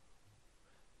front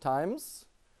times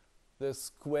the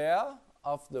square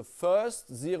of the first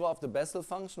 0 of the Bessel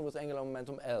function with angular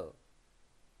momentum L.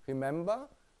 Remember,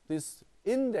 this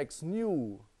index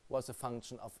nu was a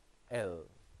function of L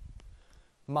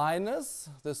minus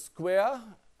the square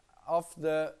of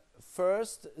the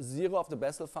first 0 of the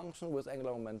Bessel function with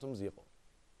angular momentum 0.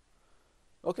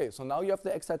 Okay, so now you have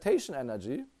the excitation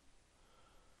energy.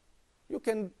 You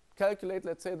can calculate,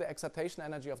 let's say, the excitation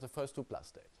energy of the first 2 plus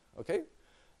state. Okay?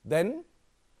 Then,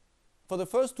 for the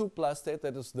first 2 plus state,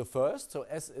 that is the first, so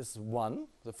S is 1,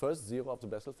 the first 0 of the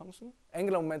Bessel function.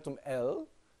 Angular momentum L,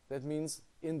 that means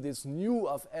in this nu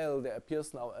of L, there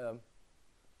appears now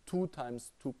 2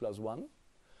 times 2 plus 1.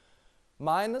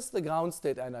 Minus the ground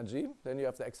state energy, then you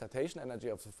have the excitation energy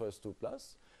of the first 2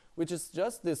 plus, which is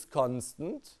just this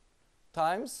constant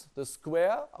times the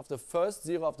square of the first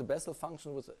 0 of the Bessel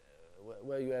function with,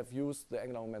 where you have used the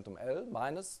angular momentum L,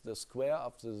 minus the square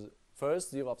of the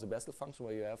first 0 of the Bessel function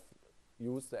where you have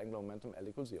used the angular momentum L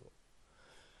equals 0.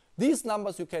 These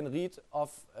numbers you can read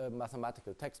off a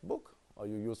mathematical textbook, or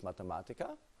you use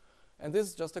Mathematica, and this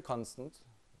is just a constant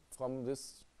from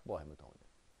this Bohr-Hamiltonian.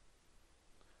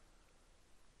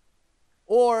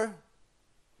 Or,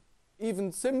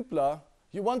 even simpler,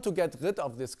 you want to get rid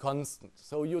of this constant.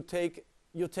 So you take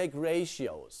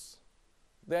ratios.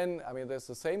 Then, I mean, there's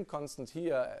the same constant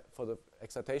here for the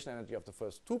excitation energy of the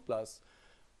first 2 plus.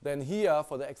 Then here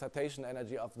for the excitation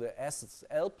energy of the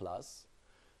SL plus.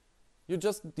 You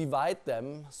just divide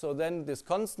them, so then this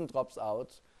constant drops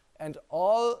out. And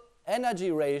all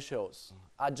energy ratios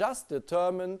are just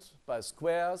determined by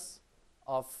squares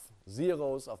of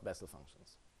zeros of Bessel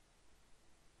functions.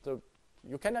 So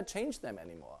you cannot change them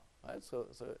anymore, right? So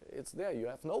it's there. You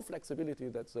have no flexibility.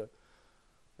 It's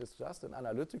just an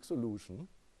analytic solution,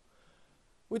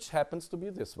 which happens to be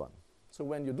this one. So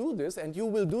when you do this, and you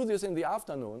will do this in the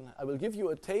afternoon, I will give you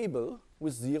a table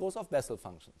with zeros of Bessel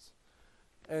functions.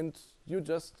 And you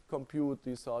just compute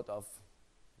these sort of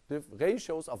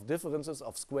ratios of differences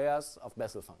of squares of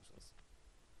Bessel functions.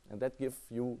 And that gives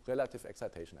you relative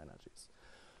excitation energies.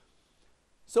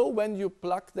 So when you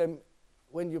plug them,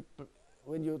 when you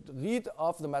read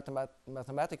off the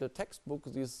mathematical textbook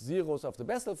these zeros of the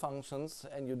Bessel functions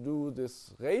and you do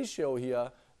this ratio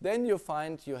here, then you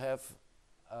find you have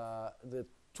the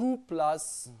 2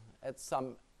 plus at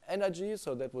some energy,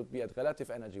 so that would be at relative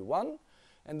energy 1,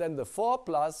 and then the 4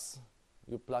 plus,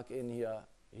 you plug in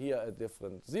here a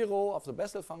different 0 of the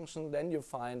Bessel function, then you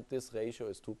find this ratio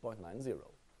is 2.90.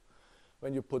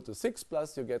 When you put the 6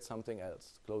 plus, you get something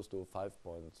else, close to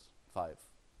 5.5.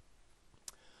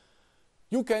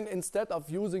 You can, instead of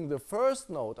using the first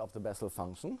node of the Bessel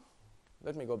function,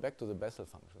 let me go back to the Bessel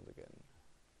function again.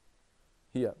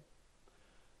 Here.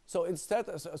 So instead,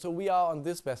 so we are on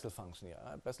this Bessel function here,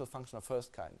 Bessel function of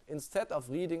first kind. Instead of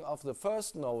reading off the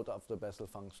first node of the Bessel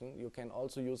function, you can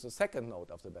also use the second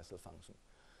node of the Bessel function,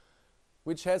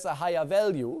 which has a higher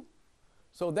value.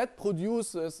 So that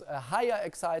produces a higher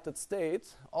excited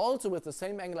state, also with the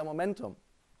same angular momentum,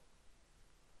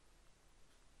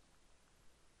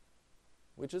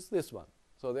 which is this one.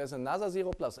 So there's another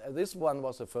 0 plus. This one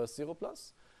was the first 0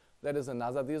 plus. That is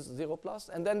another 0 plus.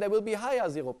 And then there will be higher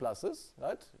 0 pluses,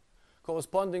 right?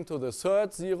 Corresponding to the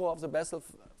third 0 of the Bessel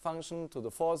function, to the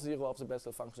fourth 0 of the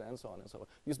Bessel function, and so on and so on.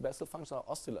 These Bessel functions are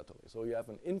oscillatory. So you have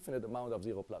an infinite amount of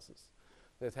 0 pluses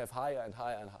that have higher and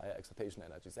higher and higher excitation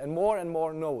energies, and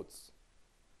more nodes.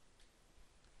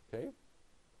 Okay?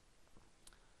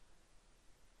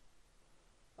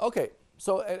 Okay,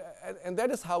 so and that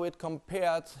is how it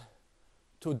compared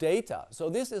to data.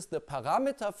 So this is the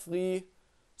parameter-free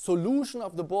solution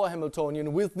of the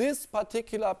Bohr-Hamiltonian with this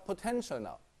particular potential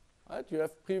now. Right? You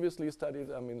have previously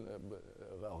studied, a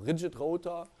rigid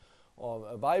rotor or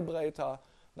a vibrator.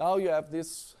 Now you have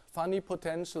this funny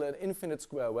potential and infinite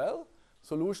square well.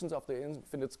 Solutions of the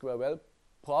infinite square well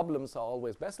problems are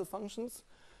always Bessel functions.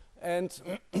 And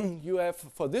you have,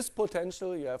 for this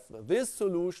potential, you have this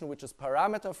solution which is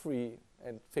parameter-free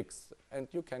and fixed. And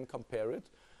you can compare it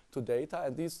to data.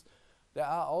 And there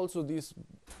are also these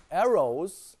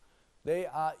arrows. They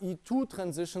are E2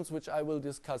 transitions, which I will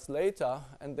discuss later.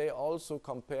 And they also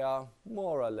compare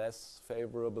more or less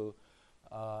favorable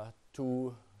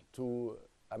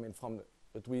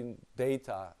between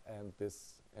data and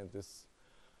this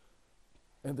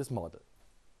model.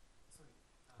 Sorry.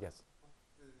 Yes. What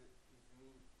is the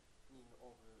meaning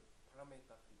of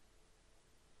parameter free?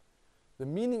 The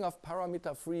meaning of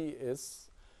parameter free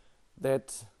is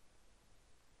that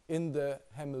in the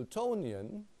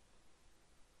Hamiltonian,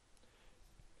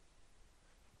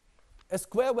 a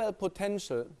square well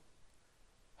potential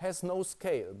has no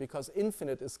scale because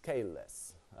infinite is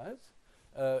scaleless. Right?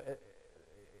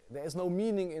 There is no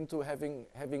meaning into having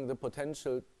the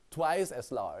potential twice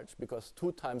as large because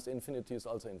 2 times infinity is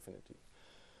also infinity.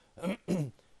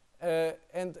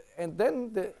 And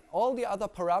then all the other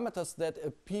parameters that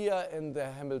appear in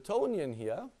the Hamiltonian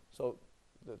here, so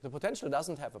the potential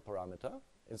doesn't have a parameter,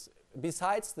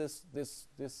 besides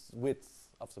this width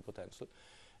of the potential.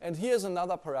 And here's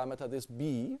another parameter, this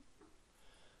B.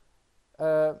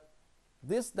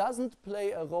 This doesn't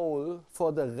play a role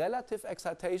for the relative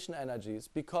excitation energies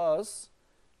because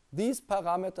these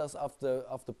parameters of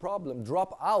the problem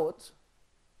drop out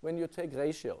when you take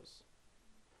ratios.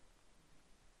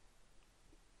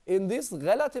 In these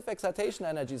relative excitation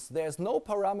energies, there's no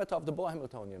parameter of the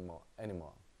Bohr-Hamiltonian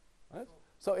anymore. Right?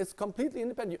 So it's completely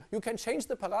independent. You can change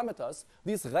the parameters.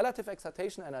 These relative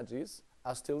excitation energies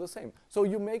are still the same. So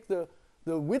you make the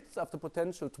width of the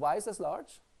potential twice as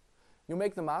large. You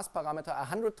make the mass parameter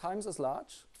 100 times as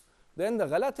large. Then the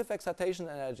relative excitation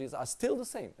energies are still the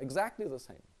same, exactly the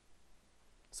same.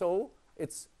 So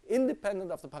it's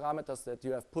independent of the parameters that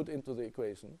you have put into the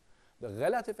equation. The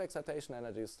relative excitation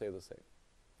energies stay the same.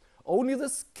 Only the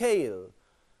scale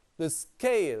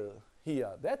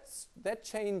here, that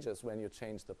changes when you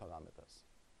change the parameters.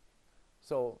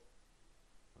 So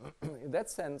in that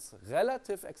sense,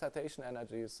 relative excitation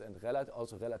energies and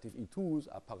also relative E2s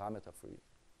are parameter free.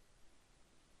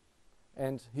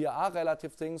 And here are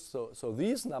relative things, so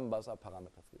these numbers are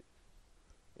parameter free.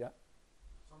 Yeah?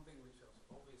 Something which has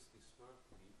always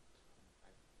disturbed me,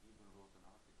 I even wrote an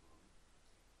article on it,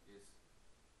 is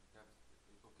that,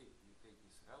 okay, you take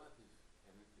these relative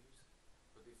energies,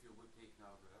 but if you would take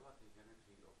now the relative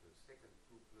energy of the second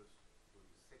 2 plus to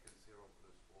the second 0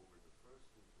 plus over the first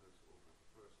 2 plus over the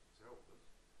first 0 plus,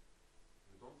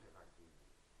 you don't have actually.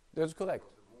 That's correct.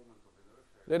 The moment of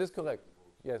inertia. That is correct.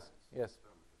 Yes, yes,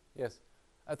 yes.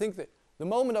 I think the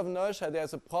moment of inertia,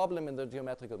 there's a problem in the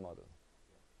geometrical model.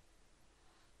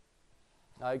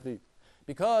 I agree.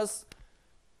 Because,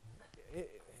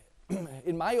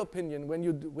 in my opinion, when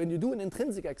you do an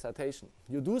intrinsic excitation,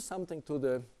 you do something to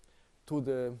the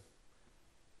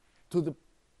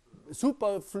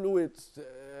superfluid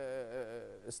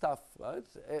stuff, right?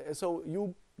 So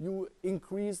you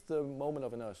increase the moment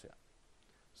of inertia.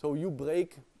 So you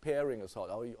break pairing assault,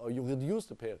 or you reduce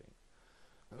the pairing.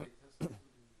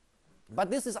 But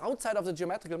this is outside of the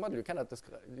geometrical model. You cannot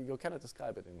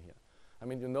describe it in here. I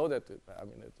mean, you know that.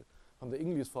 From the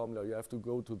English formula, you have to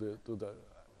go to the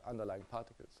underlying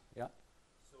particles. Yeah.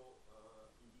 So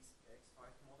in this X5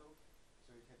 model,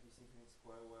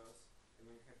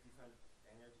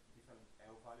 energy, different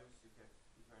L values, you have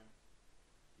different.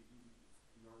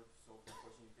 In order to solve the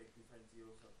equation, you take different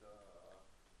zeros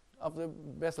Of the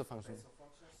Bessel function. Bessel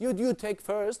functions. You take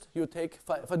first,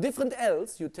 for different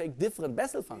L's, you take different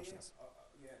Bessel functions.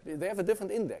 Yeah. They have a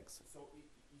different index. So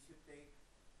if you take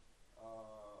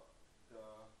the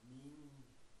mean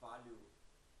value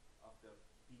of the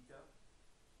beta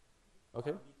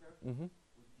Okay. parameter Mm-hmm.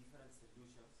 with different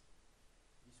solutions,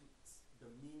 the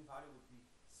mean value would be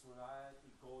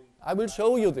slightly going. I will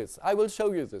show you this. I will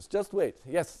show you this. Just wait.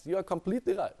 Yes, you are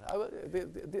completely right.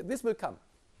 This will come.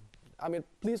 I mean,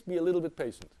 please be a little bit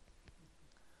patient.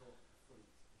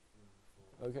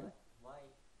 Okay. Why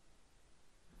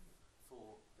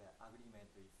for the agreement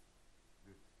is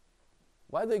good?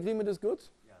 Why the agreement is good?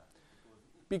 Yeah,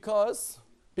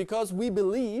 Because we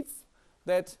believe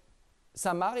that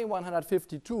Samari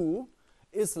 152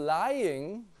 is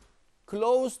lying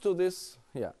close to this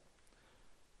here.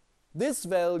 This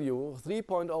value,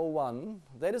 3.01,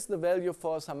 that is the value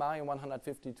for Samari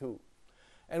 152.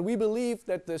 And we believe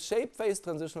that the shape phase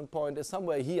transition point is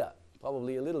somewhere here,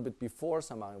 probably a little bit before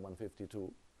Samari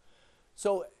 152.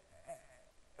 So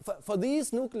for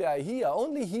these nuclei here,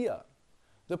 only here,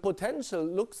 the potential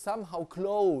looks somehow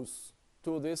close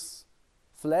to this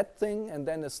flat thing and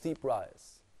then a steep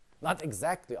rise. Not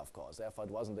exactly, of course, therefore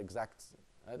it wasn't exact.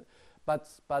 Right? But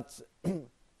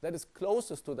that is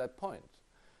closest to that point.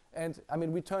 And I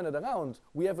mean, we turn it around.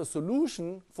 We have a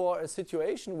solution for a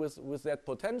situation with that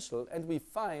potential, and we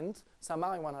find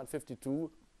Samari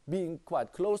 152 being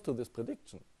quite close to this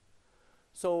prediction.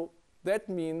 So that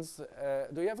means,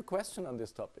 do you have a question on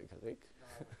this topic, Rick?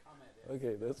 No, comment, yeah.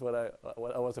 Okay, that's what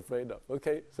I was afraid of.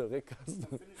 Okay, so Rick.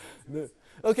 No.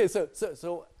 Okay,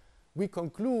 so we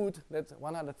conclude that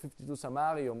 152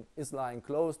 samarium is lying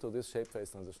close to this shape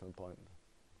phase transitional point.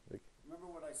 Rick?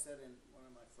 Remember what I said in one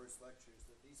of my first lectures,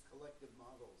 that these collective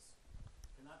models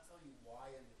cannot tell you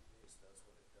why a nucleus does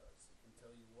what it does. It can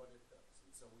tell you what it does.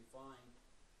 And so we find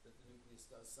that the nucleus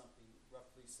does something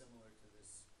roughly similar to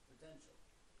this potential.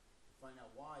 To find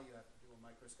out why, you have to do a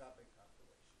microscopic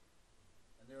calculation.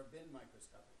 And there have been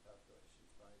microscopic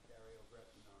calculations by Dario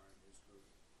Gretinar and his group.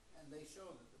 And they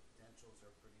show that the potentials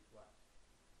are pretty flat.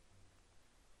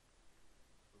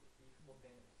 So if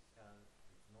potential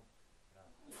is not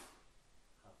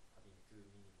having two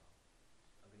minima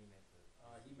agreement.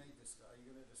 He may discuss, are you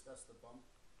going to discuss the bump?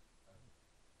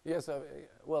 Yes,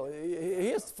 well,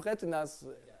 here's Fretinar's.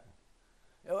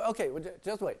 Yeah. Okay, well,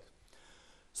 just wait.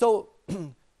 So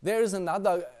there is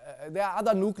another. There are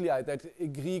other nuclei that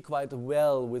agree quite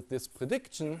well with this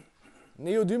prediction.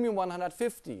 Neodymium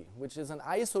 150, which is an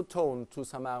isotone to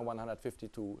samarium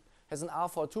 152, has an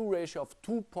R42 ratio of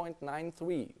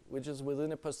 2.93, which is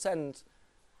within 1%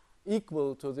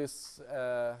 equal to this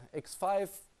X5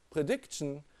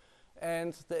 prediction.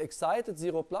 And the excited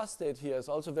zero plus state here is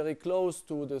also very close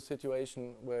to the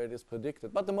situation where it is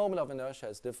predicted. But the moment of inertia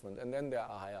is different. And then there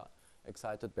are higher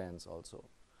excited bands also.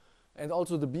 And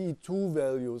also the BE2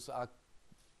 values are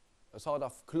sort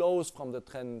of close from the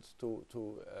trend to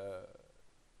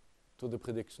the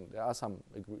prediction. There are some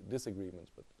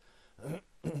disagreements, but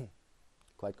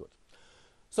quite good.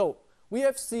 So we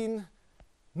have seen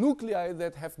nuclei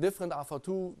that have different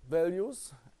R42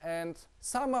 values, and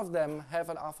some of them have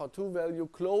an R42 value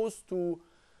close to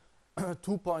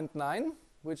 2.9,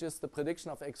 which is the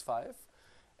prediction of X5.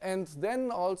 And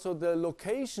then also the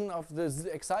location of the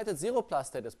excited zero plus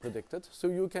state is predicted. So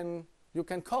you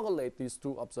can correlate these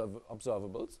two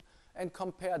observables and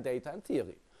compare data and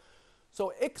theory.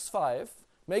 So X5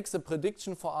 makes a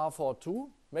prediction for R42,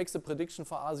 makes a prediction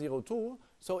for R02.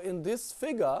 So in this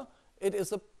figure, it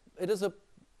is a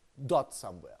dot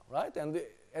somewhere, right?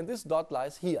 And this dot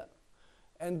lies here.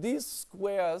 And these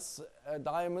squares,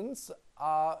 diamonds,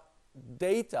 are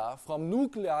data from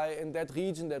nuclei in that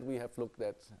region that we have looked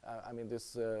at. I mean,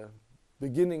 this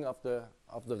beginning of the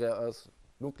rare earth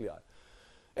nuclei.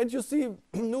 And you see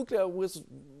nuclei with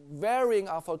varying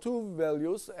R42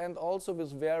 values and also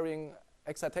with varying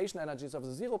excitation energies of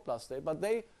the zero plus state, but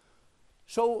they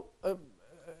show a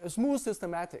smooth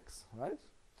systematics, right?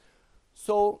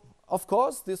 So, of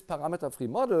course, this parameter-free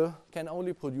model can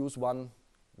only produce one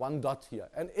dot here,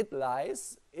 and it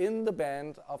lies in the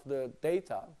band of the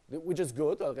data, which is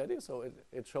good already, so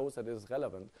it shows that it is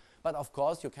relevant. But of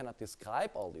course, you cannot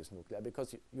describe all these nuclei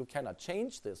because you cannot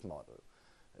change this model.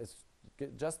 It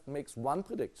just makes one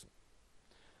prediction.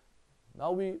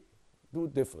 Now we do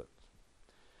different.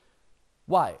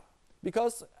 Why?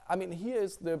 Because, I mean, here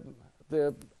is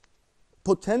the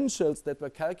potentials that were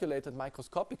calculated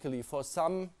microscopically for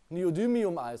some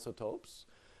neodymium isotopes.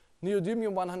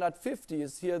 Neodymium 150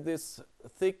 is here this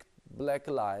thick black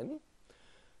line.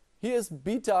 here is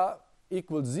beta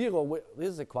equals 0. This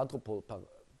is a quadruple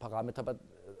parameter, but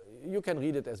you can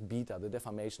read it as beta, the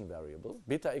deformation variable.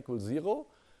 Beta equals 0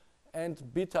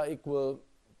 and beta equal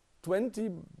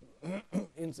 20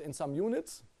 in some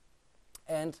units.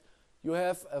 And you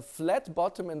have a flat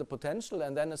bottom in the potential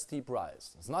and then a steep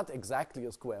rise. It's not exactly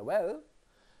a square well,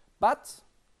 but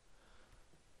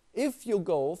if you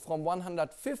go from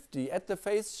 150 at the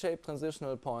phase-shaped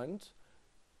transitional point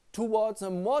towards a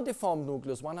more deformed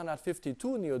nucleus, 152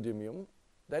 neodymium,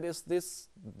 that is this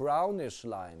brownish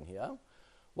line here,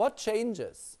 what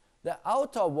changes? The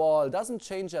outer wall doesn't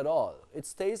change at all. It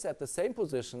stays at the same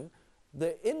position.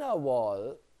 The inner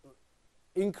wall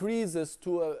increases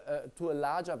to a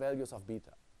larger values of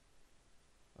beta.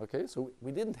 Okay, so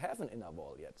we didn't have an inner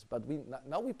wall yet, but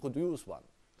now we produce one.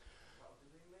 How do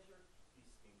they measure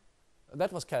these things?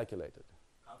 That was calculated.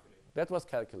 Calculated. That was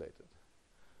calculated.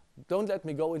 Don't let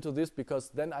me go into this because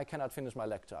then I cannot finish my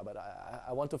lecture, but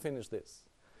I want to finish this.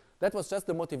 That was just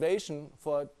the motivation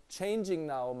for changing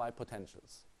now my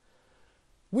potentials.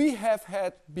 We have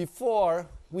had before,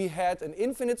 we had an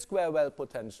infinite square well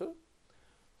potential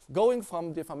going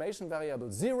from deformation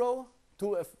variable 0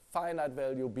 to a finite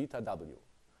value beta w.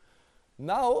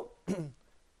 Now,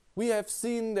 we have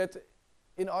seen that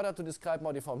in order to describe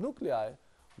more deformed nuclei,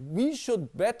 we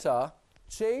should better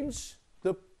change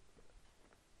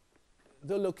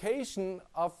the location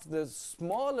of the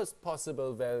smallest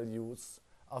possible values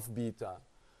of beta.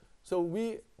 So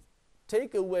we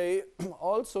take away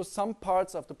also some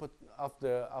parts of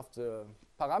the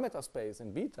parameter space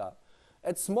in beta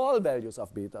at small values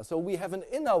of beta. So we have an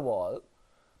inner wall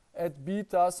at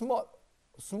beta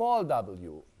small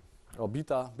w, or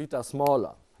beta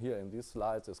smaller. Here in these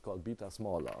slides it's called beta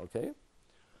smaller, okay?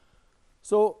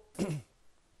 So,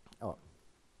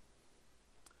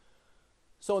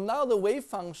 so now the wave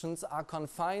functions are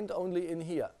confined only in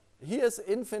here. Here's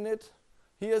infinite,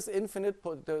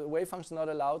 the wave function not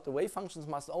allowed. The wave functions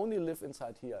must only live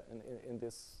inside here in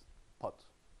this pot.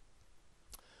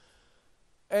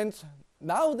 And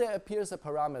now there appears a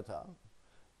parameter,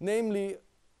 namely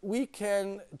we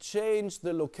can change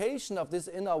the location of this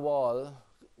inner wall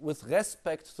with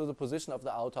respect to the position of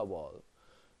the outer wall.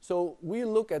 So we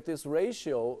look at this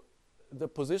ratio, the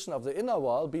position of the inner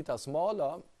wall, beta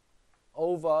smaller,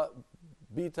 over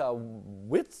beta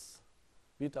width,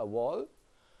 beta wall.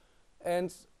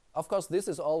 And of course this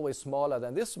is always smaller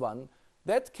than this one.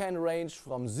 That can range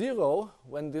from 0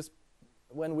 when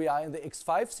we are in the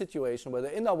x5 situation where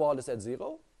the inner wall is at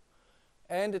 0,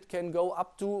 and it can go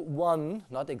up to 1,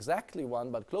 not exactly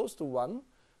 1, but close to 1,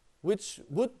 which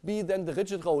would be then the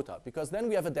rigid rotor, because then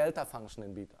we have a delta function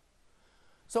in beta.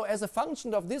 So as a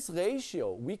function of this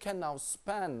ratio, we can now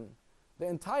span the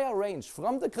entire range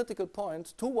from the critical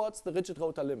point towards the rigid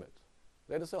rotor limit.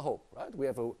 That is a hope, right? We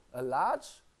have a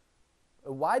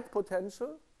wide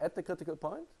potential at the critical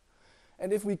point,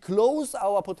 and if we close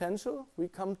our potential, we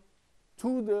come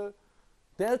to the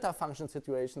delta function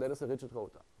situation that is a rigid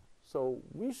rotor. So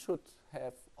we should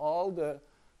have all the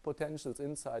potentials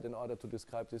inside in order to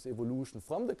describe this evolution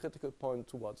from the critical point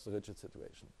towards the rigid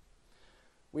situation.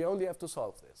 We only have to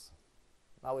solve this.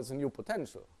 Now it's a new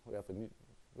potential. We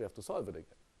have to solve it again.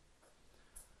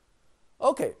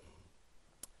 Okay.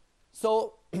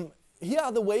 So here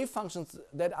are the wave functions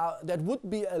that would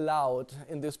be allowed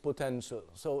in this potential.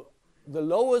 So the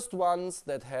lowest ones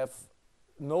that have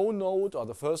no node, or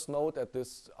the first node at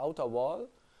this outer wall,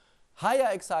 higher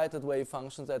excited wave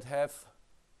functions that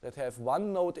have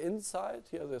one node inside,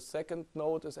 here the second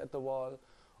node is at the wall,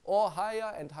 or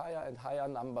higher and higher and higher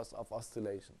numbers of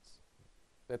oscillations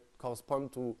that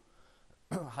correspond to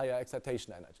higher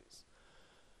excitation energies.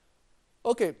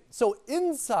 Okay, so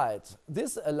inside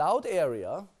this allowed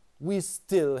area, we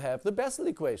still have the Bessel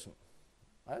equation,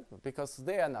 right? Because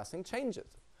there nothing changes,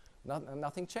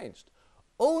 nothing changed.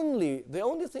 The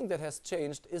only thing that has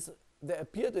changed is there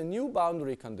appeared a new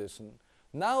boundary condition.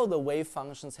 Now the wave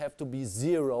functions have to be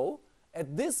 0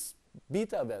 at this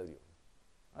beta value,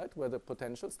 right, where the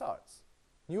potential starts.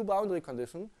 New boundary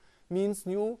condition means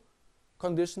new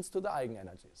conditions to the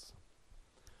eigenenergies.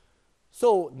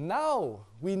 So now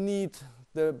we need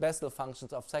the Bessel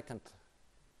functions of second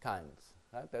kind,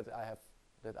 right, that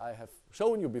I have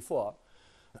shown you before,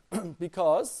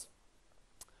 because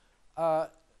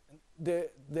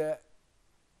the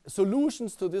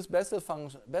solutions to this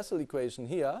Bessel equation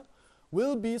here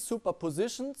will be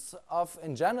superpositions of,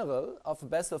 in general, of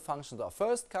Bessel functions of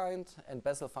first kind and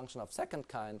Bessel function of second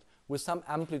kind with some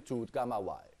amplitude gamma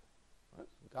y. Right?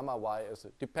 Gamma y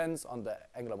depends on the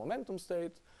angular momentum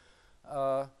state.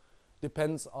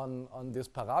 depends on this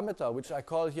parameter, which I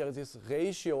call here this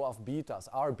ratio of betas,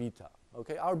 R beta.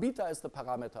 Okay, R beta is the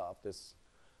parameter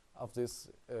of this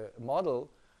model,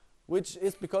 which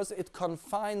is because it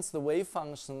confines the wave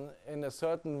function in a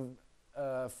certain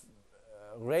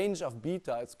range of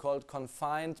beta. It's called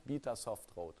confined beta soft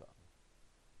rotor.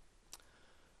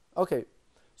 Okay,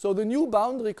 so the new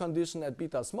boundary condition at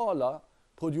beta smaller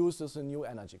produces a new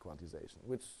energy quantization,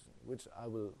 which I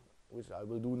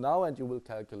will do now, and you will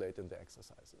calculate in the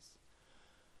exercises.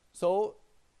 So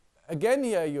again,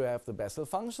 here you have the Bessel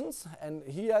functions, and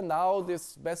here now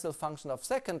this Bessel function of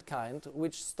second kind,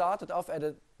 which started off at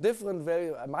a different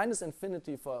value, minus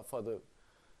infinity for the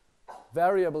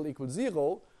variable equals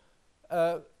 0.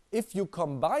 If you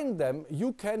combine them,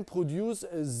 you can produce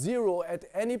a 0 at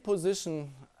any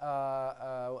position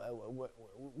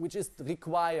which is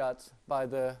required by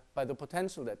the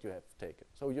potential that you have taken.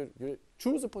 So you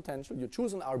choose a potential, you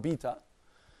choose an R beta,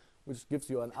 which gives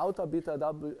you an outer beta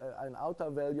an outer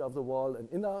value of the wall, an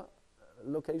inner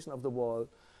location of the wall,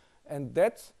 and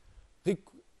that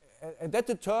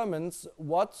determines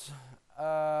what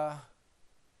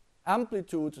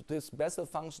amplitude this Bessel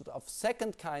function of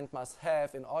second kind must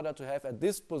have in order to have at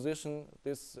this position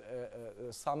this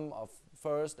sum of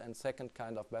first and second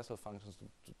kind of Bessel functions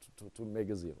to make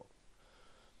a 0.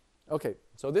 Okay,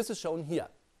 so this is shown here.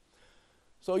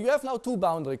 So you have now two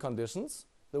boundary conditions.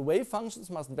 The wave functions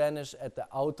must vanish at the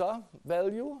outer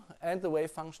value, and the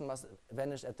wave function must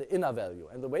vanish at the inner value.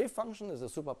 And the wave function is a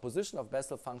superposition of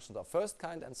Bessel functions of first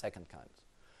kind and second kind.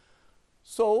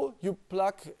 So you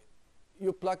plug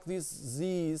these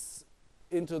z's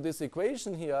into this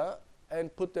equation here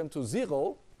and put them to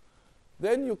 0.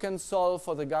 Then you can solve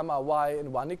for the gamma y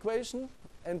in one equation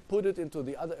and put it into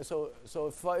the other.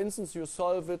 So for instance, you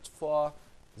solve it for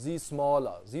z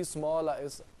smaller. Z smaller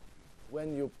is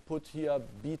when you put here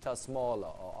beta smaller,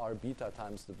 or R beta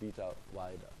times the beta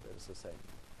wider. That is the same.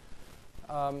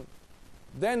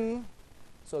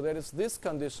 So there is this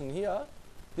condition here.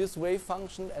 This wave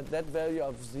function at that value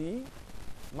of z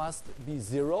must be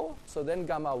 0. So then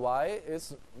gamma y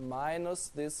is minus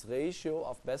this ratio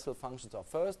of Bessel functions of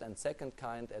first and second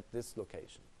kind at this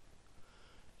location.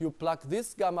 You plug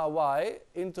this gamma y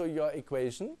into your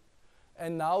equation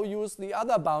and now use the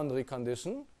other boundary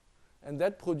condition, and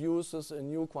that produces a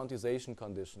new quantization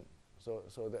condition. So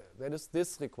that is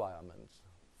this requirement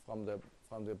from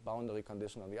the boundary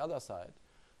condition on the other side.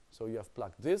 So you have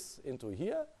plugged this into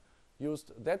here,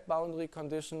 used that boundary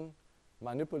condition,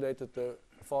 manipulated the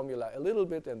formula a little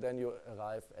bit, and then you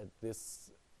arrive at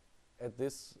this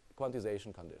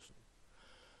quantization condition.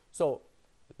 So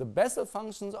the Bessel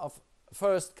functions of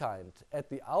first kind at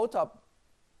the outer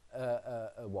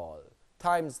wall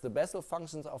times the Bessel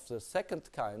functions of the second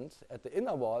kind at the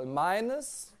inner wall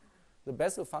minus the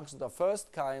Bessel functions of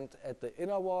first kind at the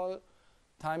inner wall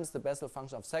times the Bessel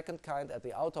function of second kind at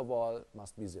the outer wall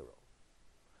must be 0.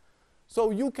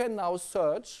 So you can now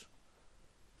search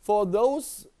for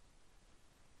those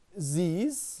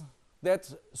z's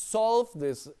that solve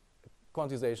this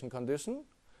quantization condition,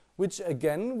 which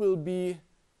again will be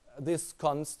this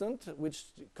constant, which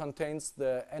contains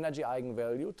the energy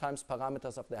eigenvalue times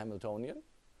parameters of the Hamiltonian.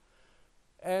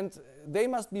 And they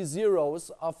must be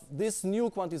zeros of this new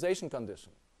quantization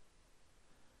condition.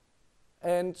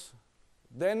 And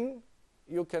then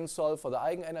you can solve for the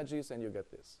eigenenergies and you get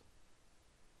this.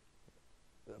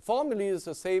 Formally is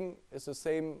the same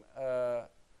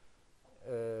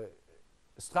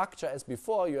structure as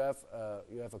before. You have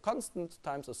a constant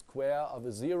times a square of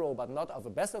a 0, but not of a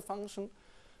Bessel function,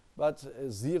 but a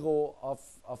 0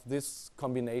 of this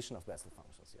combination of Bessel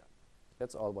functions. Yeah,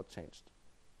 that's all what changed.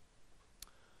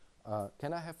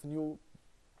 Can I have new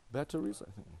batteries?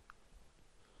 I think.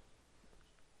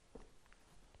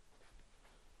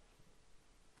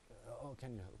 Oh,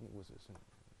 can you help me with this?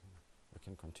 I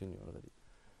can continue already.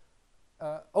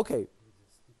 Okay.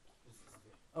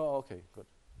 Oh, okay, good.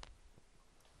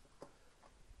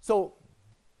 So,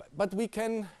 but we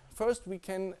can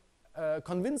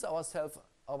convince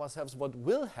ourselves what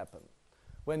will happen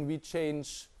when we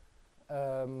change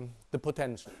the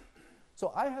potential.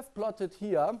 So I have plotted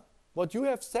here what you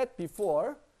have said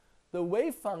before. The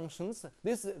wave functions.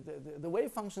 The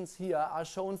wave functions here are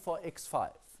shown for x5.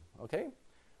 Okay,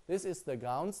 this is the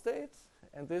ground state,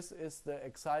 and this is the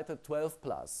excited 12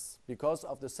 plus because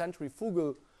of the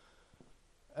centrifugal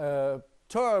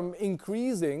term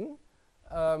increasing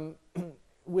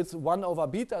with 1 over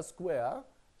beta square.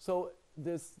 So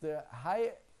the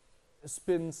high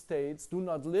spin states do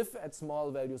not live at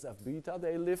small values of beta,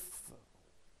 they live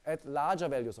at larger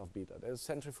values of beta. There's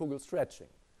centrifugal stretching.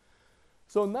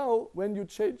 So now when you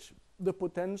change the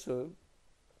potential,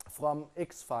 from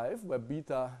x5, where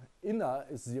beta inner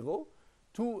is 0,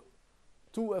 to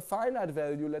a finite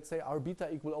value, let's say r beta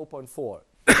equal 0.4.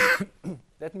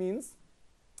 That means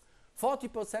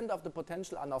 40% of the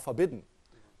potential are now forbidden.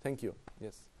 Thank you.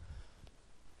 Yes.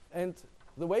 And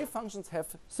the wave functions have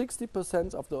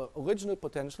 60% of the original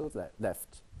potential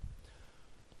left.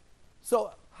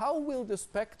 So how will the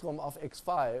spectrum of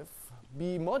x5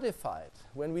 be modified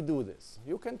when we do this?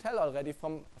 You can tell already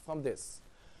from this.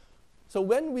 So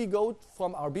when we go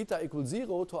from r beta equal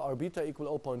 0 to r beta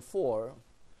equal 0.4,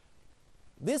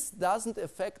 this doesn't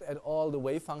affect at all the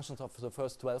wave functions of the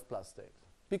first 12 plus state.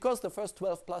 Because the first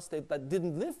 12 plus state that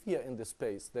didn't live here in this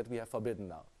space that we have forbidden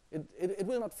now, it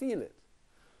will not feel it.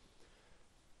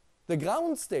 The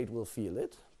ground state will feel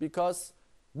it because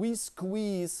we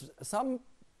squeeze some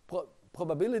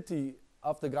probability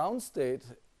of the ground state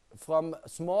from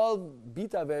small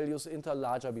beta values into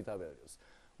larger beta values,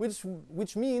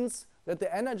 which means that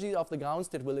the energy of the ground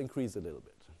state will increase a little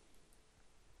bit,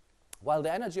 while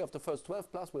the energy of the first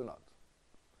 12 plus will not.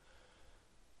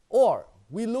 Or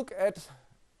we look at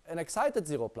an excited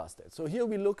 0 plus state. So here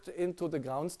we looked into the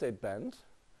ground state band,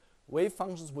 wave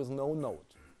functions with no node.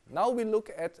 Now we look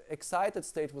at excited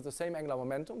state with the same angular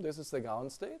momentum. This is the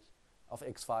ground state of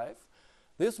x5.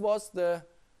 This was the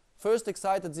first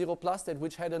excited 0 plus state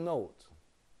which had a node.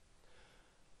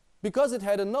 Because it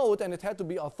had a node and it had to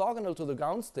be orthogonal to the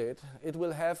ground state, it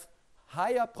will have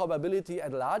higher probability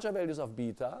at larger values of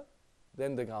beta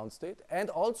than the ground state, and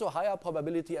also higher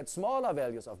probability at smaller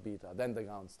values of beta than the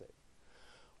ground state.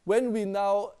 When we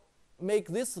now make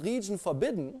this region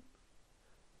forbidden,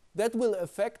 that will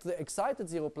affect the excited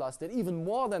 0 plus state even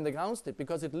more than the ground state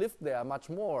because it lived there much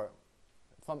more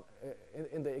from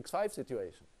in the x5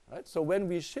 situation. Right? So when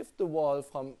we shift the wall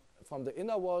from the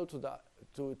inner wall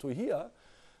to here,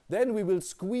 then we will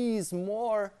squeeze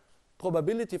more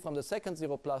probability from the second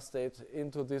 0 plus state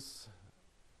into this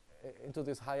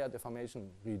higher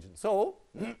deformation region. So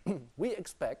we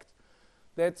expect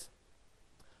that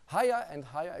higher and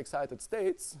higher excited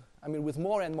states, I mean with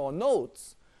more and more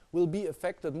nodes, will be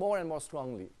affected more and more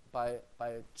strongly by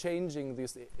changing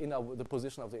the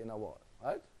position of the inner wall,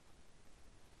 right?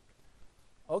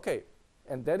 Okay,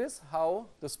 and that is how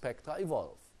the spectra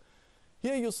evolve.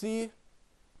 Here you see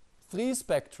 3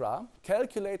 spectra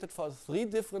calculated for 3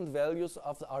 different values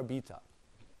of the r beta.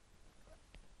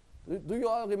 Do you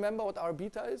all remember what r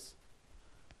beta is?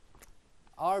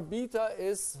 R beta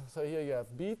is, so here you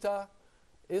have beta,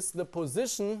 is the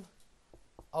position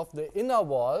of the inner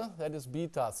wall, that is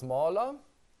beta smaller,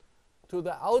 to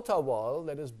the outer wall,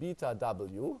 that is beta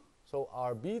w. So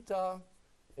r beta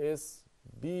is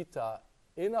beta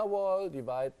inner wall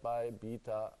divided by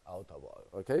beta outer wall,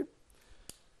 okay?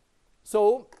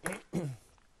 So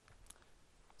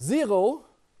 0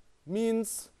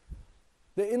 means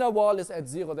the inner wall is at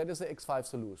 0, that is the x5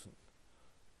 solution.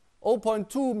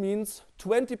 0.2 means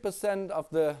 20% of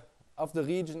the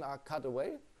region are cut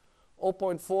away.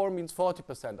 0.4 means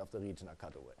 40% of the region are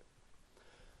cut away.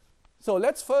 So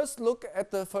let's first look at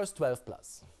the first 12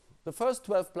 plus. The first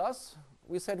 12 plus,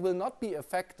 we said, will not be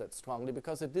affected strongly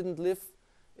because it didn't live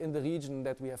in the region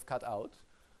that we have cut out.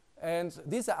 And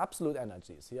these are absolute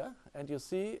energies here. And you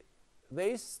see,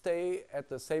 they stay at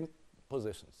the same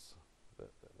positions.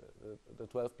 The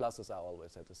 12 pluses are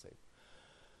always at the same.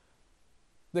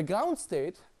 The ground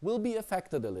state will be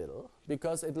affected a little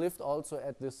because it lived also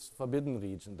at this forbidden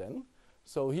region then.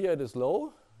 So here it is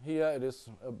low, here it is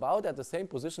about at the same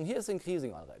position, here it's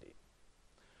increasing already.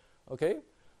 Okay?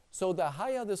 So the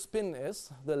higher the spin is,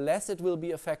 the less it will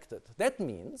be affected. That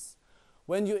means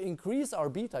when you increase r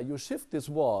beta, you shift this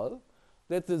wall,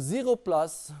 that the 0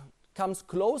 plus comes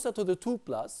closer to the 2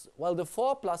 plus, while the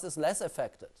 4 plus is less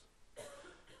affected.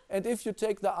 And if you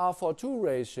take the R4-2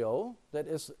 ratio, that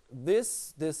is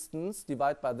this distance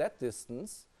divided by that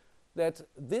distance, that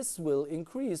this will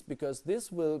increase because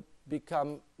this will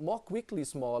become more quickly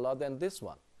smaller than this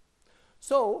one.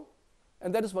 So,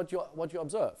 and that is what you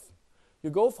observe. You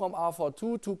go from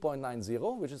R42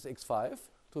 2.90, which is x5,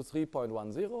 to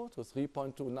 3.10, to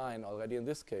 3.29 already in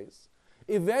this case,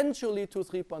 eventually to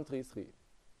 3.33.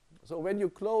 So when you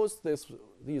close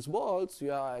these walls,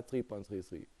 you are at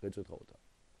 3.33 rigid rotor.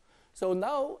 So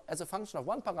now, as a function of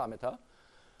one parameter,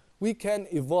 we can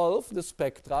evolve the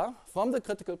spectra from the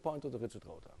critical point to the rigid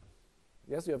rotor.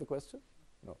 Yes, you have a question?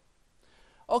 No.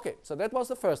 Okay, so that was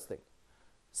the first thing.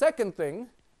 Second thing,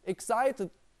 excited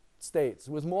states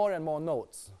with more and more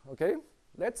nodes. Okay,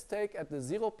 let's take at the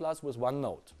 0 plus with one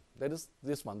node. That is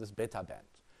this one, this beta band.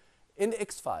 In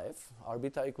x5, r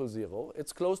beta equals 0,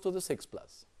 it's close to the 6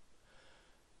 plus.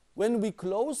 When we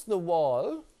close the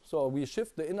wall, so we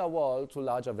shift the inner wall to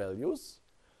larger values,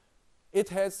 it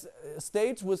has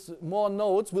states with more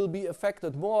nodes will be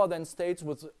affected more than states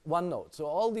with one node. So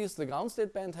all these, the ground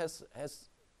state band has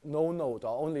no node,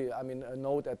 or only, I mean, a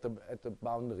node at the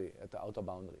boundary, at the outer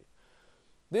boundary.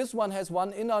 This one has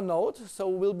one inner node, so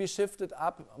will be shifted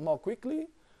up more quickly.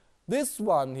 This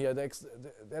one here,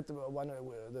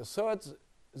 the third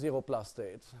 0 plus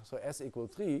state, so S equal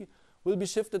 3, will be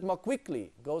shifted more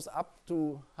quickly, goes up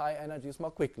to high energies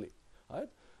more quickly, right?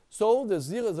 So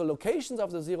the locations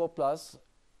of the 0 plus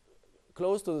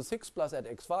close to the 6 plus at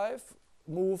x5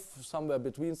 move somewhere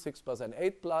between 6 plus and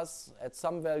 8 plus at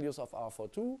some values of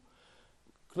R42,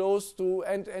 close to,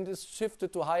 and is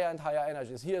shifted to higher and higher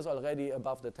energies. Here is already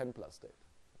above the 10 plus state.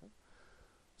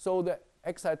 So the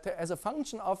as a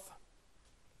function of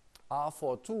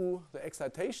R42, the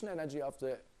excitation energy of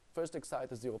the first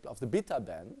excited 0 plus, of the beta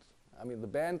band, I mean the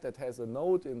band that has a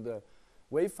node in the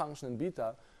wave function in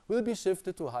beta, will be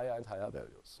shifted to higher and higher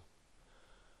values.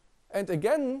 And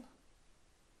again,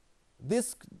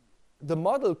 the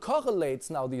model correlates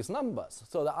now these numbers.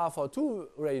 So the R42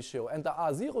 ratio and the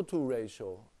R02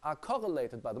 ratio are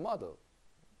correlated by the model,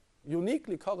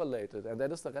 uniquely correlated, and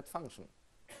that is the red function,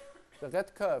 the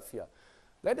red curve here.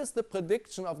 That is the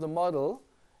prediction of the model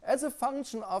as a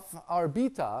function of R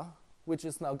beta, which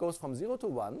is now goes from 0 to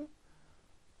 1.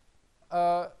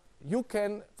 You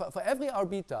can, for every R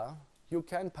beta, you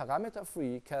can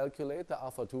parameter-free calculate the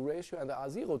R42 ratio and the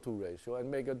R02 ratio and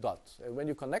make a dot. And when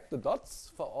you connect the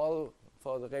dots for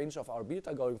the range of R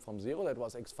beta going from 0, that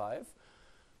was x5,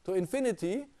 to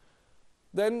infinity,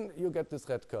 then you get this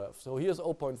red curve. So here's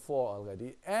 0.4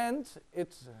 already, and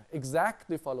it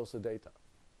exactly follows the data.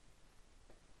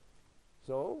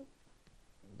 So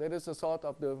that is a sort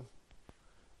of the,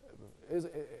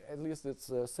 at least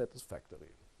it's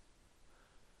satisfactory.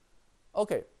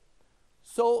 Okay,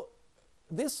 so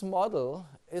this model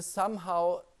is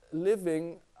somehow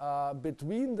living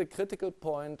between the critical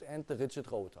point and the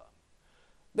rigid rotor.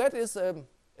 That is a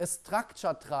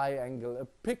structure triangle, a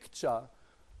picture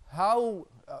how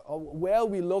where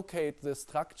we locate the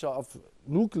structure of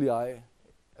nuclei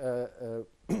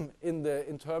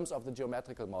in terms of the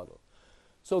geometrical model.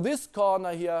 So this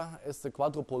corner here is the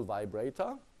quadrupole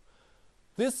vibrator.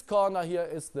 This corner here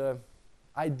is the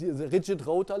rigid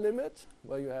rotor limit,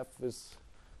 where you have this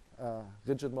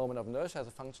rigid moment of inertia as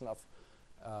a function of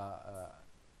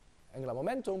angular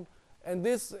momentum. And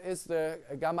this is the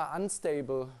gamma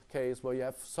unstable case where you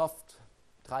have soft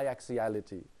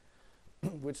triaxiality,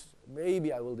 which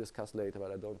maybe I will discuss later,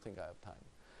 but I don't think I have time.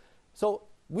 So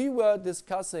we were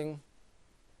discussing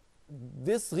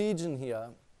this region here,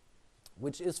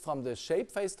 which is from the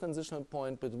shape phase transitional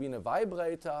point between a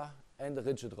vibrator and a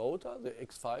rigid rotor, the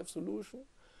X5 solution,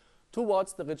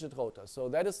 towards the rigid rotor. So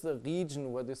that is the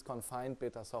region where this confined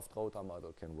beta soft rotor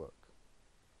model can work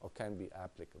or can be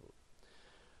applicable.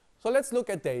 So let's look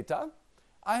at data.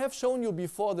 I have shown you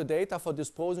before the data for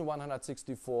dysprosium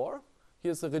 164.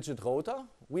 Here's the rigid rotor.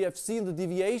 We have seen the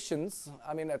deviations,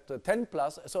 I mean at the 10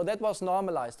 plus, so that was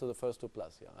normalized to the first 2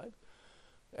 plus here, right?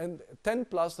 And 10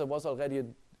 plus, there was already a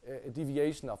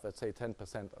deviation of, let's say,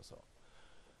 10% or so.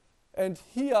 And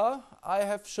here I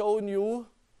have shown you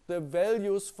the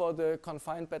values for the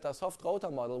confined beta soft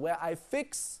rotor model, where I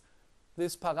fix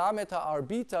this parameter R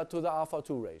beta to the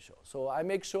R42 ratio. So I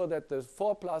make sure that the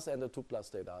 4 plus and the 2 plus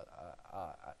state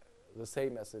are the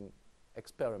same as in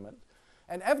experiment.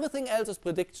 And everything else is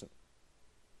prediction.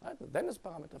 Right? Then it's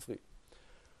parameter free.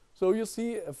 So you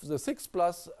see if the 6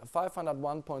 plus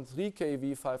 501.3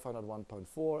 kV,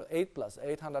 501.4, 8 plus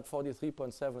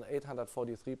 843.7,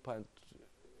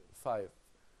 843.5.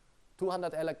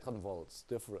 200 electron volts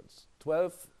difference.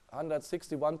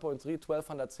 1261.3,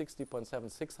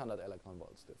 1260.7, 600 electron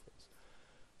volts difference.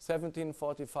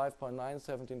 1745.9,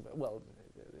 17, well,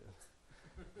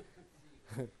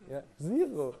 yeah,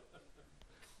 0.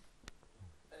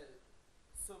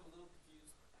 So I'm a little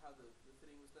confused how the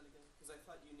fitting was done again, because I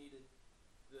thought you needed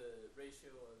the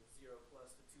ratio of 0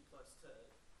 plus to 2 plus to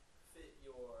fit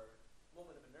your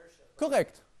moment of inertia.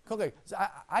 Correct. Correct. So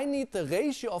I need the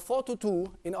ratio of 4 to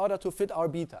 2 in order to fit R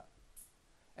beta.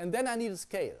 And then I need a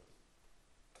scale.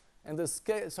 And the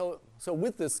scale, so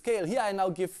with the scale, here I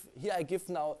give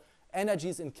now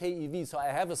energies in keV, so I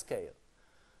have a scale.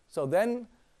 So then,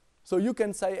 so you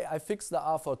can say I fix the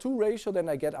R42 ratio, then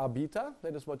I get R beta.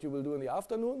 That is what you will do in the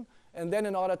afternoon. And then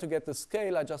in order to get the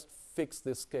scale, I just fix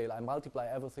this scale. I multiply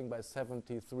everything by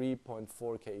 73.4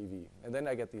 keV. And then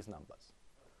I get these numbers.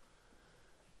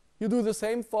 You do the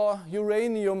same for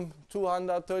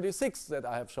uranium-236 that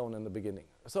I have shown in the beginning.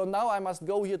 So now I must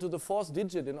go here to the 4th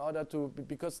digit in order to,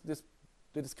 because the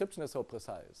description is so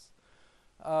precise.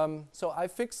 So I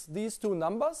fix these two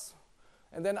numbers,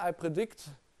 and then I predict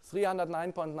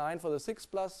 309.9 for the 6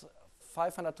 plus,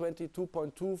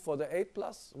 522.2 for the 8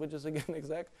 plus, which is again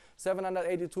exact,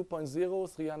 782.0,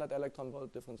 300 electron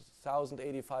volt difference,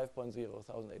 1085.0,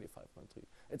 1085.3.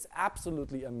 It's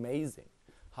absolutely amazing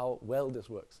how well this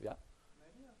works, yeah?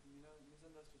 Maybe I've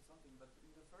misunderstood something, but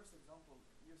in the first example,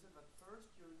 you said that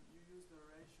first you use the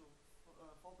ratio 4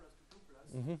 plus to 2 plus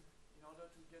Mm-hmm. in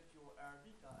order to get your R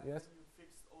beta, and Yes. then you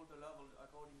fix all the level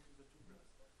according to the 2 plus.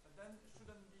 But then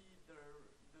shouldn't be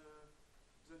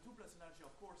the 2 plus energy,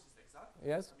 of course, is exact.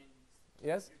 Yes. I mean,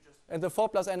 Yes, you just and the 4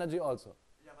 plus energy also.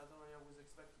 yeah, but I was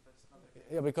expecting that's not the case.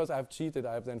 Yeah, because I've cheated,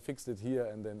 I have then fixed it here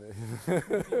and then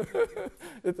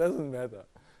it doesn't matter.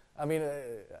 I mean,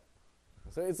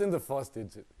 so it's in the 4th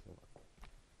digit.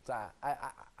 So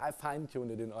I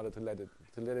fine-tuned it in order to let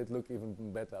it look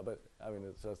even better, but I mean,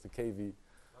 it's just a KV.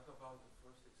 What about the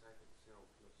first excited 0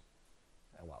 plus?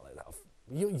 Well,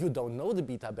 you don't know the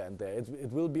beta band there.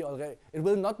 It will be already. It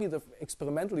will not be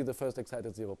experimentally the first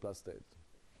excited 0 plus state.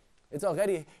 It's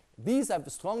already. These are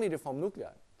strongly deformed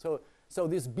nuclei. So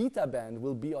this beta band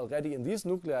will be already in these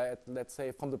nuclei at, let's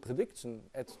say, from the prediction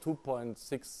at 2.6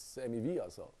 MeV or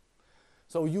so.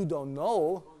 So you don't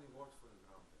know. It only works for the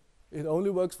ground band. It only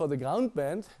works for the ground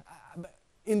band.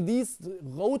 In these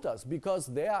rotors, because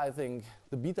there I think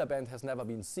the beta band has never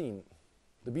been seen.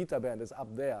 The beta band is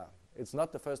up there. It's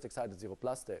not the first excited 0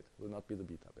 plus state. Will not be the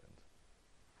beta band,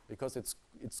 because it's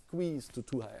squeezed to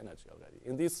too high energy already.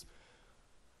 In this,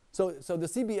 so the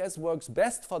CBS works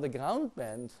best for the ground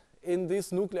band in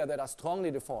these nuclei that are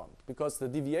strongly deformed, because the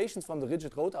deviations from the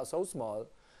rigid rotor are so small,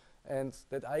 and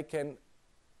that I can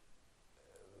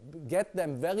get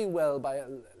them very well by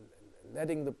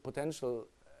letting the potential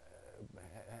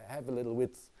have a little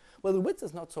width. Well, the width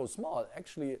is not so small.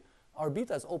 Actually, our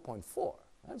beta is 0.4.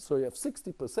 Right? So you have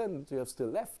 60% you have still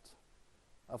left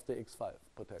of the X5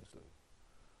 potential.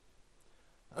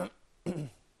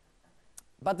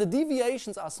 But the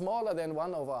deviations are smaller than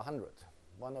 1 over 100,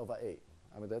 1 over A.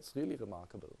 I mean, that's really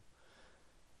remarkable.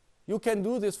 You can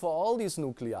do this for all these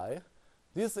nuclei.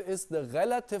 This is the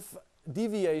relative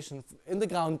deviation in the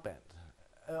ground band,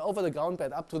 over the ground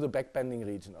band up to the backbending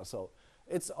region or so.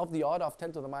 It's of the order of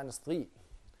 10 to the minus 3.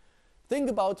 Think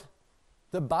about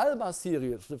the Balmer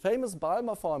series, the famous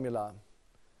Balmer formula,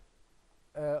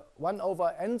 1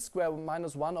 over n squared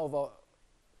minus 1 over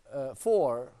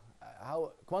 4,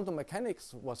 how quantum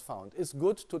mechanics was found, is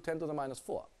good to 10 to the minus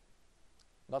 4.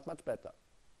 Not much better.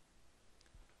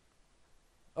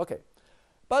 Okay,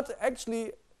 but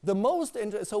actually the most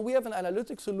interesting, so we have an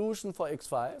analytic solution for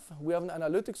X5, we have an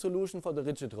analytic solution for the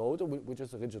rigid rotor, which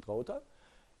is a rigid rotor,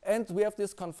 and we have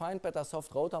this confined beta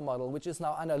soft rotor model, which is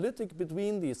now analytic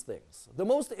between these things. The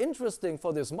most interesting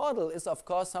for this model is, of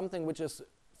course, something which is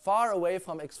far away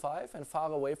from X5 and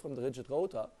far away from the rigid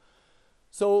rotor.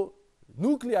 So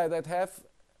nuclei that have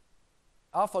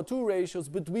R42 ratios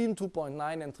between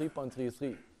 2.9 and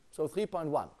 3.33. So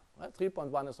 3.1. Right?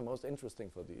 3.1 is the most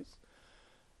interesting for these.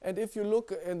 And if you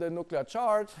look in the nuclear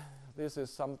chart, this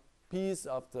is some piece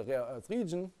of the rare earth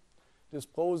region,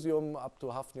 dysprosium up to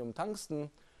hafnium tungsten.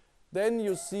 Then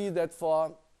you see that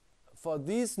for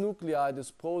these nuclei,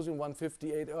 dysprosium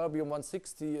 158, erbium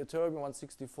 160, ytterbium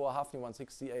 164, hafnium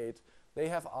 168, they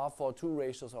have R42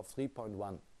 ratios of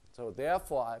 3.1. So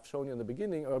therefore, I've shown you in the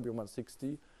beginning erbium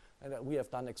 160, and we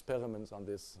have done experiments on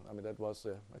this. I mean, that was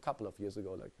a couple of years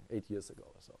ago, like 8 years ago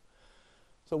or so.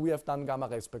 So we have done gamma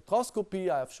ray spectroscopy.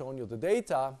 I have shown you the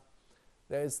data.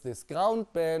 There is this ground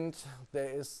band.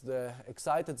 There is the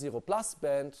excited 0 plus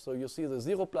band. So you see the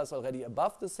 0 plus already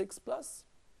above the 6 plus.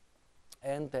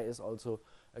 And there is also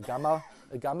a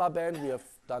gamma band. We have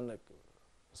done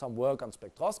some work on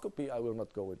spectroscopy. I will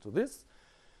not go into this.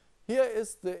 Here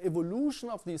is the evolution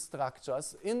of these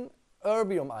structures in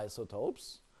erbium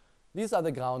isotopes. These are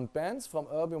the ground bands from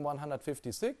erbium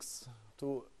 156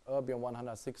 to erbium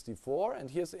 164. And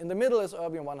here's in the middle is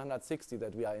erbium 160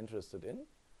 that we are interested in.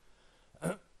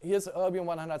 Here's erbium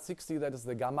 160, that is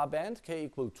the gamma band, k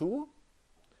equal 2.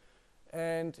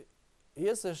 And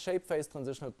here's the shape phase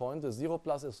transitional point. The 0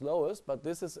 plus is lowest, but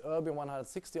this is erbium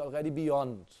 160 already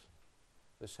beyond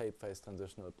the shape phase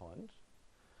transitional point.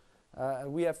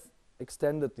 And we have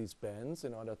extended these bands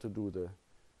in order to do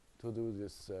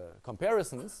these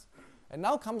comparisons. And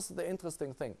now comes the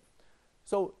interesting thing.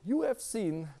 So you have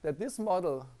seen that this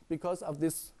model, because of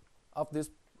this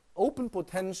open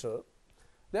potential,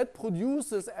 that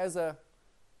produces as a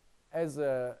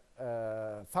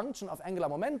function of angular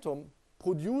momentum,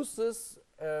 produces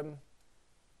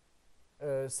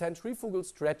centrifugal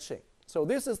stretching. So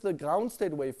this is the ground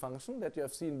state wave function that you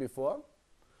have seen before.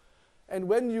 And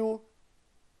when you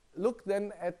look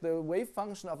then at the wave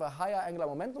function of a higher angular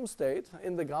momentum state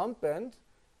in the ground band,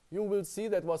 you will see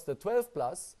that was the 12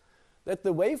 plus, that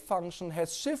the wave function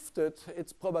has shifted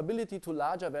its probability to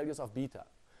larger values of beta.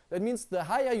 That means the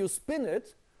higher you spin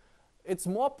it, it's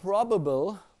more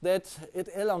probable that it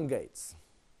elongates,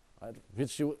 right?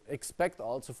 Which you expect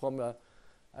also from a,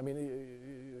 I mean,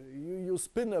 you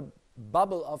spin a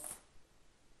bubble of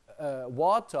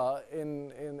water in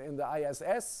the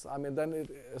ISS, I mean, then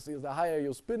the higher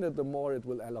you spin it, the more it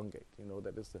will elongate. You know,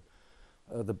 that is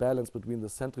the balance between the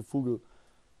centrifugal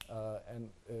and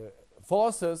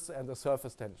forces and the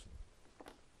surface tension.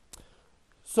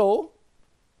 So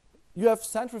you have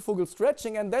centrifugal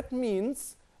stretching, and that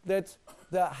means that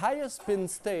the higher spin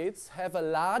states have a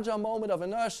larger moment of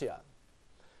inertia.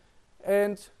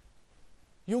 And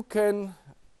you can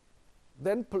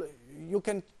then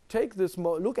take this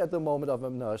look at the moment of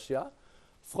inertia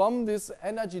from these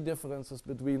energy differences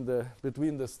between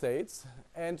the states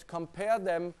and compare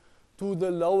them to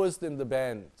the lowest in the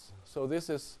band. So this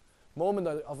is moment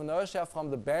of inertia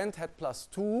from the band head plus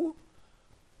 2.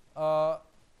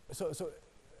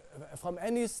 From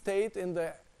any state in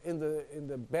the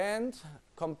band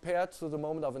compared to the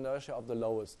moment of inertia of the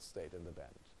lowest state in the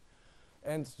band.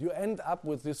 And you end up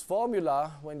with this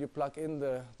formula when you plug in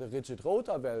the rigid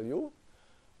rotor value.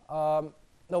 Now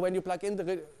when you plug in the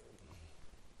I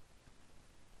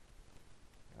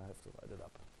have to write it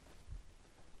up.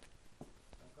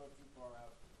 Don't go too far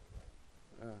out.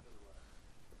 Yeah.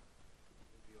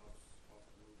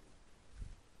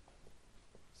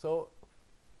 So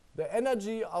the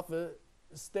energy of a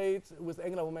state with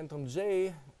angular momentum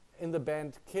J in the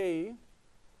band K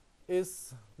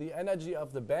is the energy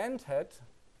of the band head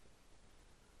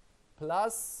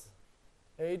plus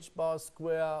h bar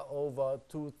square over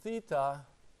 2 theta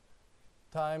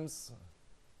times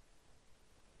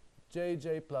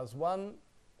jj plus 1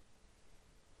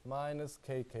 minus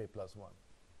kk plus 1.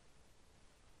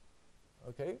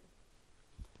 Okay?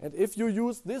 And if you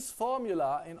use this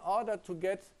formula in order to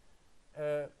get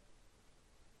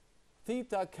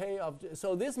theta k of j,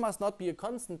 so this must not be a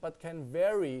constant but can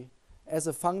vary as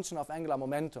a function of angular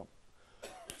momentum.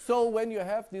 So when you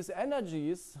have these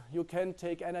energies, you can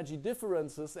take energy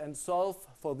differences and solve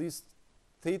for this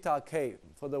theta k,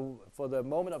 for the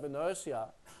moment of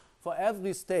inertia, for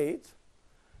every state.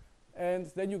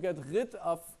 And then you get rid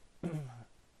of,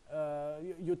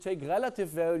 you take relative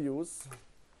values.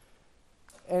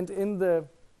 And in the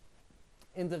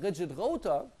rigid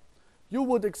rotor, you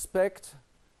would expect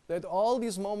that all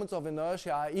these moments of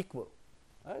inertia are equal,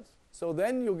 right? So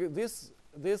then you get this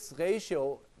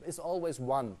ratio is always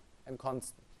 1 and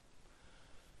constant.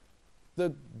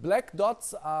 The black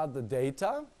dots are the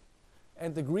data,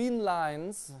 and the green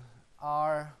lines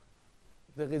are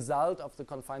the result of the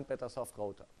confined beta soft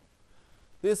rotor.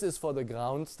 This is for the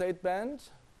ground state band.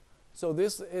 So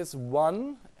this is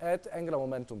 1 at angular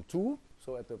momentum 2.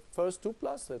 So at the first 2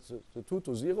 plus, that's the 2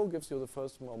 to 0 gives you the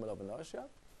first moment of inertia.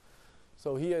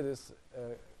 So here it is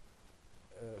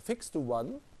fixed to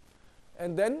 1.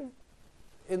 And then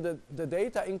in the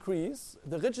data increase,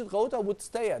 the rigid rotor would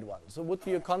stay at 1. So it would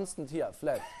be a constant here,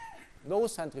 flat. No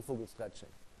centrifugal stretching.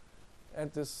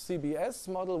 And the CBS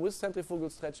model with centrifugal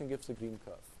stretching gives the green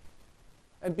curve.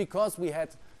 And because we had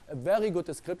a very good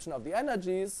description of the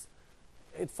energies,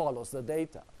 it follows the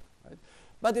data. Right?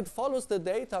 But it follows the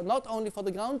data not only for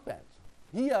the ground band.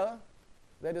 Here,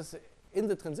 that is in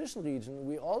the transition region,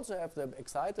 we also have the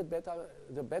excited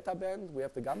beta band, we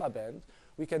have the gamma band.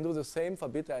 We can do the same for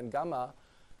beta and gamma,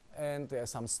 and there's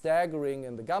some staggering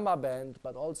in the gamma band,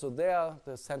 but also there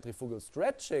the centrifugal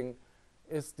stretching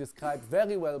is described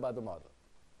very well by the model.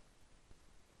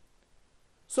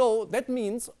 So that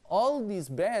means all these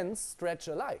bands stretch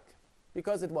alike,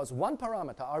 because it was one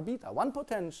parameter, R beta, one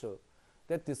potential,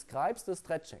 that describes the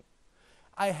stretching.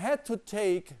 I had to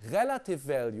take relative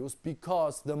values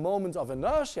because the moments of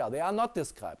inertia, they are not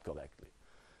described correctly.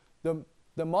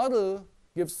 The model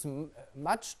gives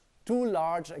much too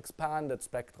large expanded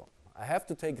spectrum. I have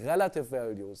to take relative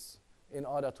values in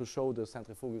order to show the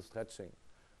centrifugal stretching.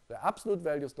 The absolute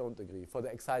values don't agree for the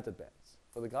excited bands.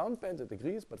 For the ground band it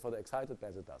agrees, but for the excited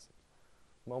bands it doesn't.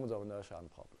 Moments of inertia are a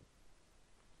problem.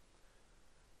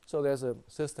 So there's a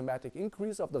systematic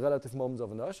increase of the relative moments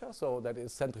of inertia, so that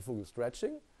is centrifugal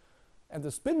stretching. And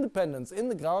the spin dependence in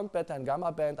the ground beta and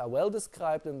gamma band are well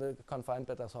described in the confined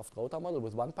beta soft rotor model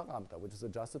with one parameter, which is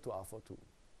adjusted to R42.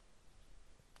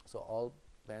 So all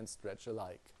bands stretch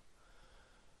alike.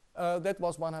 That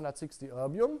was 160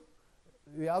 erbium.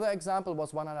 The other example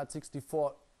was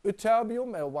 164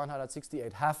 ytterbium and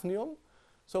 168 hafnium.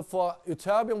 So for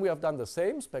ytterbium we have done the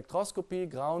same, spectroscopy,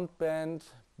 ground band,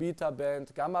 beta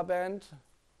band, gamma band.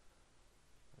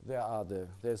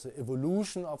 There's an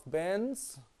evolution of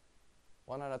bands.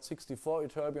 164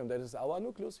 ytterbium, that is our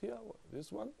nucleus here,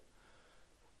 this one.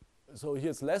 So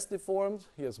here's less deformed,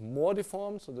 here's more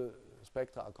deformed, so the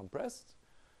spectra are compressed.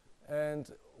 And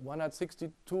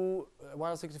 164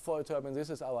 ytterbium, this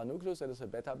is our nucleus, that is a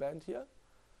beta band here.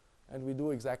 And we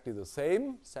do exactly the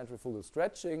same, centrifugal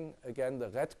stretching. Again, the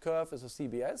red curve is a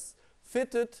CBS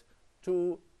fitted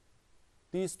to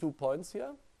these 2 points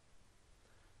here.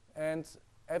 And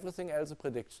everything else a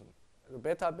prediction. The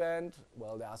beta band,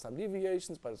 well, there are some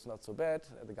deviations, but it's not so bad.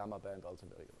 And the gamma band also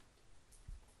very good.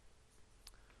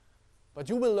 But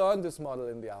you will learn this model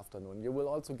in the afternoon. You will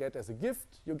also get as a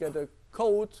gift, you get a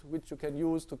code which you can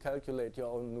use to calculate your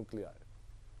own nuclei.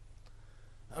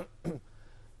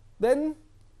 Then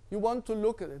you want to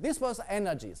look at, this was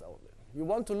energies only. You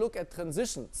want to look at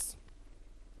transitions.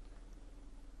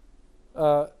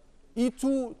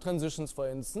 E2 transitions, for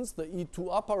instance, the E2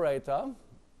 operator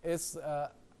is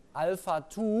alpha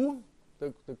 2,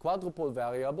 the quadrupole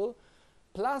variable,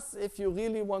 plus if you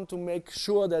really want to make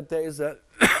sure that there is a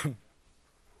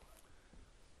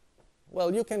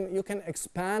well, you can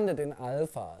expand it in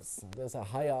alphas. There's a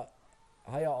higher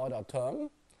order term.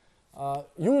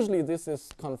 Usually this is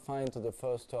confined to the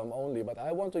first term only, but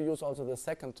I want to use also the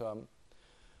second term.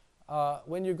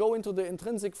 When you go into the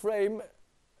intrinsic frame,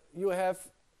 you have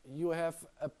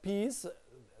a piece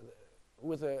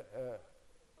with a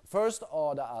first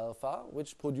order alpha,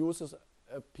 which produces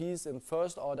a piece in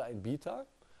first order in beta,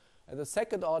 and the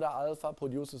second order alpha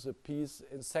produces a piece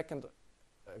in second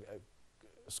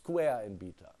square in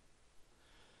beta.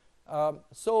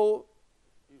 So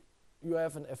you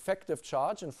have an effective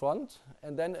charge in front,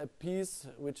 and then a piece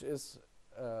which is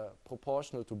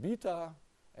proportional to beta,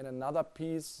 and another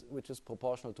piece which is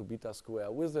proportional to beta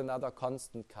square with another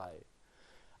constant chi.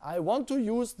 I want to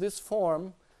use this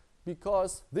form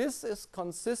because this is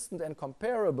consistent and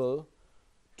comparable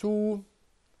to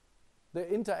the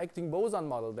interacting boson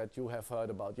model that you have heard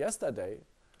about yesterday,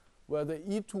 where the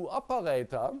E2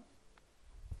 operator,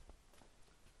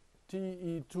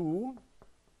 TE2,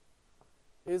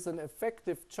 is an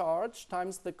effective charge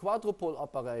times the quadrupole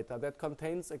operator that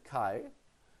contains a chi.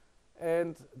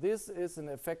 And this is an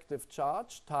effective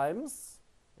charge times,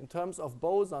 in terms of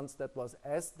bosons, that was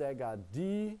S dagger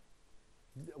D,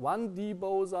 1D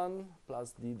boson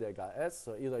plus D dagger S.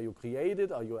 So either you create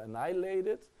it or you annihilate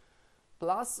it,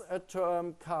 plus a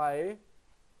term chi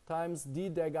times D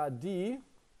dagger D.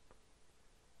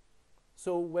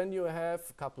 So when you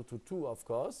have coupled to 2, of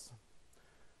course,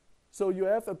 so you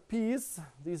have a piece,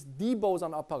 these D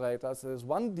boson operators, there's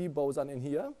one D boson in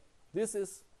here. This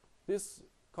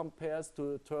compares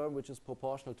to a term which is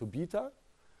proportional to beta.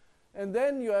 And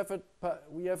then you have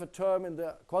we have a term in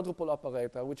the quadrupole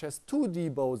operator which has 2 D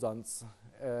bosons,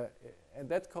 and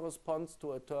that corresponds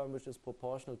to a term which is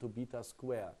proportional to beta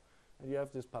square. And you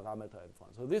have this parameter in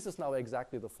front. So this is now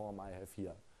exactly the form I have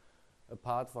here,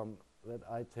 apart from that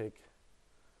I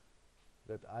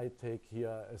take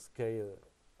here a scale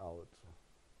out.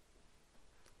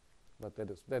 But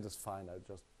that is fine. I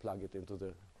just plug it into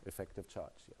the effective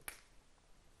charge here.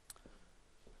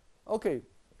 Okay.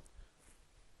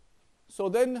 So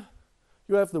then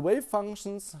you have the wave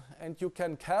functions, and you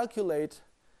can calculate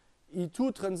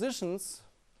E2 transitions.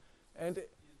 And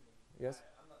yes.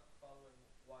 I'm not following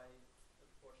why the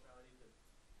proportionality to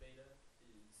beta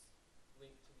is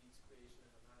linked to these creation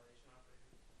and annihilation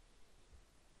operators.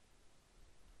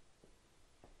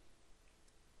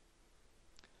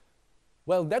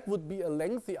 Well, that would be a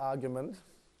lengthy argument.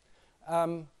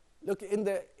 Look, in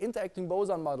the interacting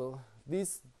boson model,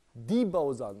 these D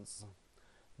bosons,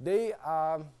 they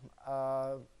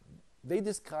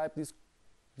describe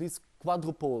these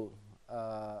quadrupole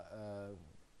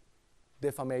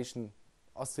deformation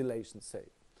oscillations, say.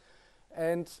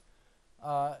 And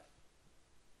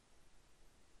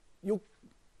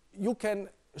you can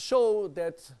show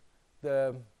that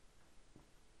the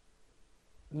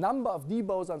number of D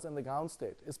bosons in the ground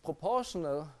state is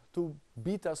proportional to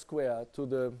beta square, to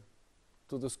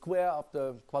the square of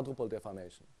the quadrupole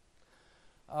deformation,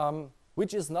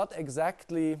 which is not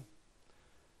exactly,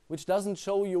 which doesn't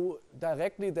show you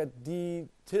directly that D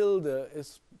tilde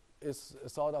is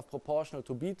sort of proportional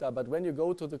to beta, but when you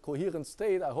go to the coherent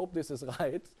state, I hope this is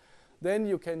right, then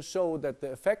you can show that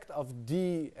the effect of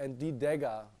D and D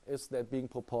dagger is that being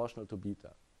proportional to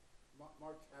beta.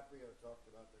 Mark Caprio talked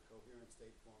about the coherent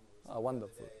state formulas Ah,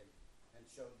 wonderful. the other day and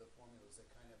showed the formulas that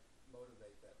kind of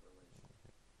motivate that relation.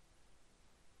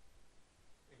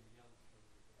 And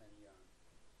Young.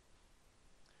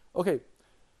 Okay,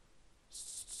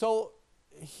 so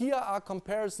here are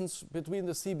comparisons between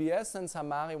the CBS and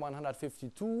Samari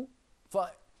 152 for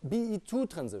BE2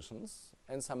 transitions,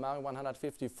 and Samari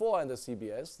 154 and the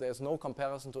CBS. There's no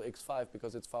comparison to X5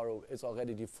 because it's it's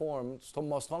already deformed,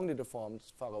 more strongly deformed,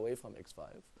 far away from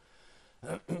X5.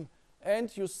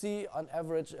 And you see, on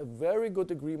average, a very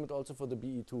good agreement also for the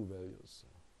BE2 values.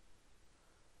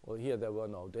 Well, here there were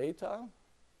no data.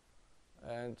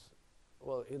 And,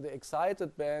 well, in the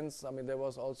excited bands, I mean, there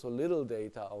was also little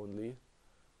data only.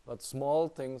 But small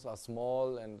things are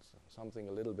small, and something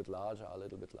a little bit larger are a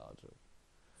little bit larger.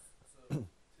 So to do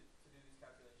these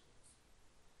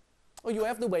calculations. Oh, you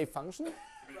have the wave function. Right.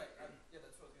 Yeah,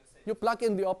 that's what I was going to say. You plug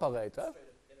in the operator. Straight up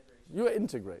integration. You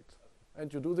integrate. Okay.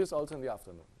 And you do this also in the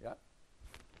afternoon. Yeah? What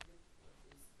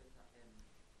is beta M?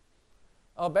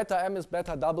 Oh, beta M is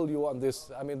beta W on this.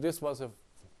 I mean, this was a...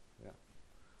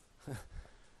 Yeah.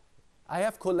 I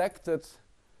have collected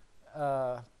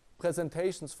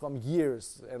presentations from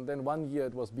years, and then one year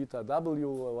it was beta W,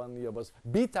 one year was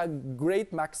beta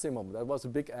great maximum. That was a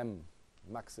big M,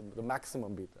 the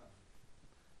maximum beta.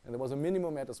 And there was a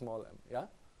minimum at a small m, yeah?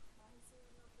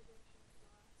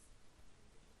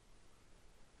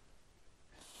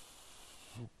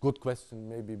 Good question.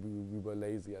 Maybe we were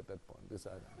lazy at that point. This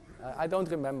I don't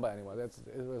remember anymore. It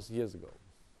was years ago.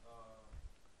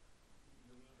 You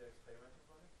mean the experimental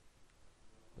product?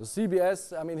 The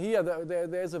CBS, I mean, here,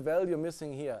 there's a value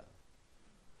missing here.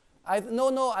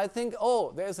 No, I think,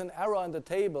 there's an error in the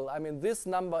table. I mean, this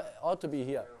number ought to be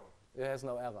here. It has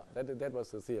no error. That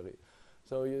was the theory.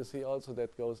 So you see also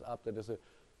that goes up. That is a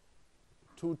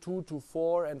 2 to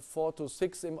 4 and 4 to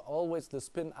 6. Always the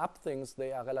spin up things,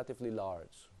 they are relatively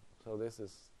large. So this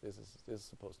is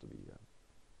supposed to be here.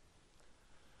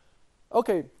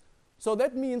 Okay, so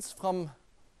that means from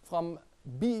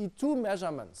BE2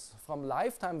 measurements, from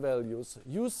lifetime values,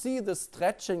 you see the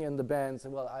stretching in the bands.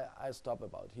 Well, I stop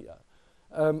about here.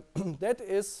 That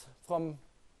is from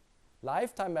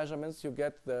lifetime measurements, you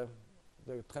get the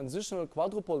transitional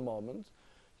quadrupole moment.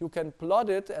 You can plot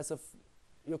it as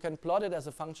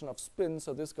a function of spin.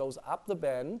 So this goes up the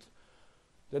band.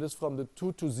 That is from the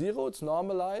 2 to 0. It's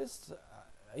normalized.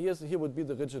 Here would be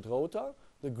the rigid rotor.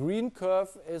 The green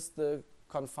curve is the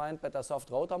confined beta soft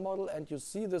rotor model, and you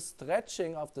see the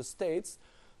stretching of the states.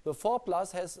 The 4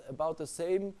 plus has about the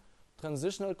same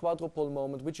transitional quadrupole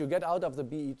moment, which you get out of the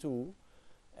BE2,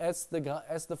 as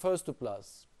the first 2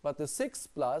 plus. But the 6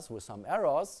 plus, with some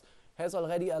errors, has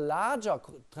already a larger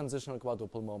transitional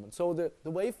quadrupole moment. So the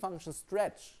wave functions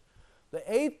stretch. The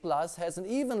 8 plus has an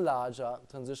even larger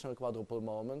transitional quadrupole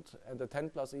moment, and the 10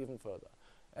 plus even further.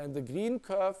 And the green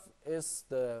curve is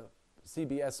the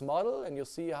CBS model, and you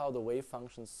see how the wave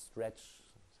functions stretch,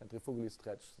 centrifugally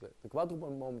stretch. The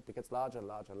quadrupole moment gets larger and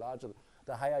larger and larger,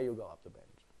 the higher you go up the band.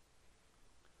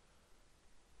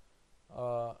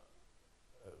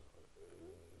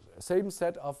 Same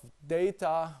set of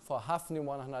data for Hafnium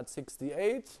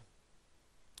 168.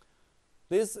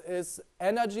 This is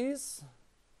energies,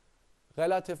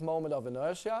 relative moment of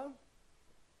inertia.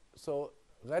 So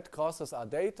red crosses are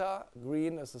data,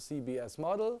 green is the CBS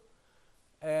model.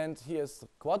 And here's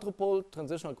quadrupole,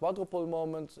 transitional quadrupole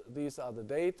moment. These are the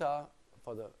data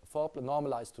for the 4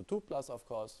 normalized to 2 plus, of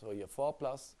course. So here 4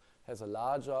 plus has a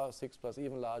larger, 6 plus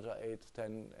even larger, 8,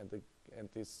 10, and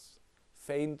these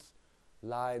faint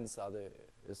lines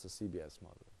is the CBS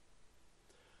model.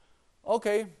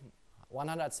 Okay,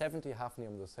 170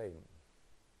 hafnium the same.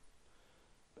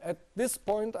 At this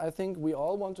point, I think we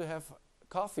all want to have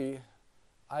coffee.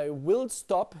 I will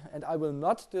stop and I will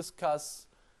not discuss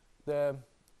the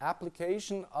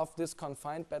application of this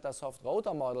confined beta soft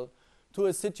rotor model to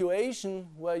a situation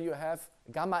where you have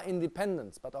gamma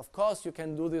independence. But of course, you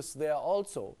can do this there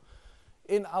also.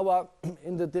 In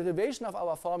the derivation of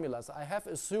our formulas, I have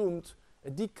assumed a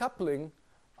decoupling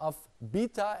of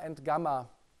beta and gamma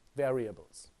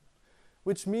variables,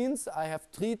 which means I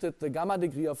have treated the gamma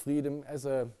degree of freedom as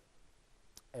a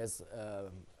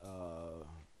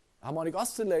harmonic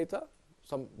oscillator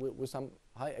with some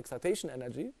high excitation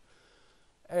energy,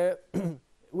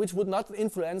 which would not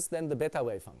influence then the beta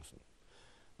wave function.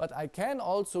 But I can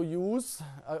also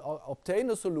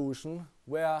obtain a solution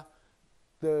where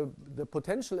the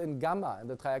potential in gamma and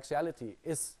the triaxiality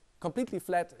is completely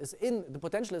flat, the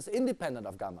potential is independent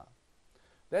of gamma.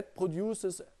 That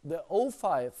produces the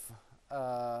O5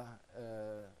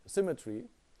 symmetry.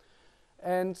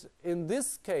 And in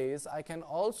this case, I can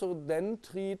also then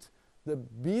treat the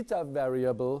beta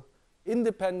variable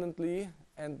independently,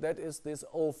 and that is this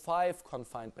O5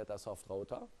 confined beta soft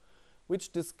rotor,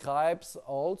 which describes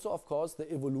also, of course,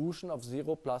 the evolution of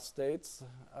 0 plus states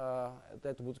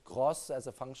that would cross as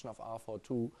a function of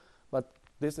R42. But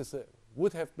this is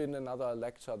would have been another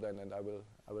lecture then, and I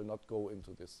will not go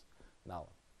into this now.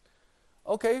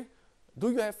 Okay,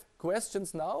 do you have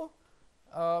questions now?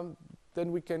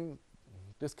 Then we can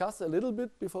discuss a little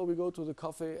bit before we go to the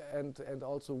coffee, and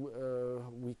also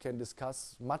we can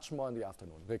discuss much more in the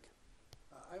afternoon. Rick?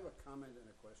 I have a comment and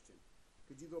a question.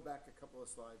 Could you go back a couple of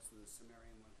slides to the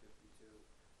Sumerian 152?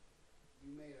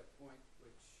 You made a point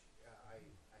which I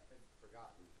had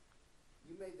forgotten.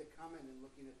 You made the comment in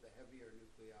looking at the heavier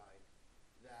nuclei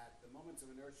that the moments of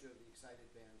inertia of the excited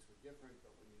bands were different,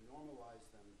 but when you normalize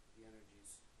them, the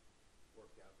energies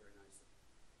worked out very nicely.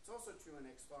 It's also true in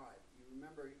X5. You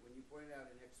remember when you pointed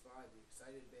out in X5, the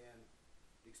excited band,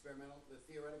 the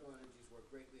theoretical energies were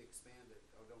greatly expanded.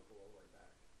 Oh, don't go all the way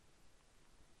back.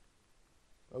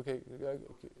 Okay.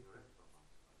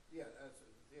 Yeah, the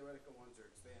theoretical ones are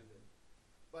expanded.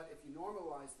 But if you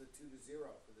normalize the 2 to 0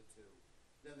 for the 2,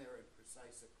 then they're in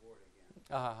precise accord again.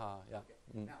 Yeah. Okay.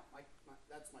 Now,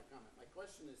 that's my comment. My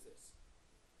question is this.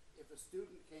 If a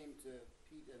student came to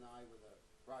Pete and I with a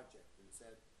project and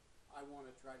said, I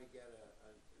want to try to get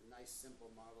a nice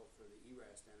simple model for the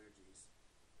ERAST energies,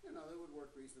 it would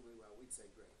work reasonably well. We'd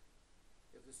say great.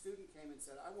 If the student came and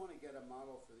said, I want to get a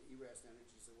model for the ERAST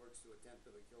energies that works to 1/10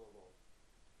 of a kilovolt,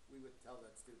 we would tell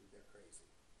that student they're crazy.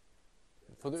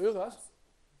 For the That's ERAST? impossible.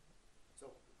 So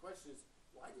the question is,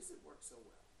 why does it work so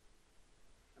well?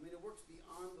 I mean, it works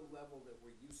beyond the level that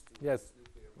we're used to Yes. with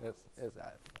nuclear Yes, models.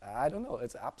 yes. I don't know.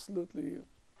 It's absolutely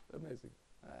amazing.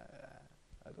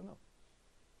 I don't know.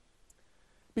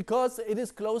 Because it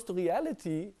is close to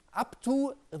reality up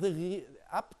to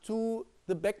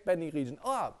the backbending region.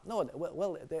 Oh, no,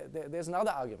 there's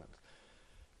another argument.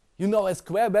 A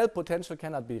square well potential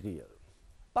cannot be real.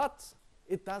 But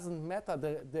it doesn't matter.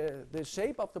 The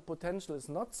shape of the potential is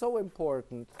not so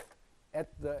important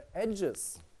at the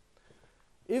edges.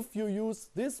 If you use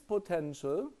this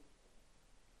potential,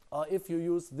 or if you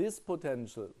use this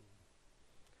potential,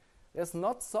 there's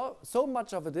not so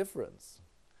much of a difference,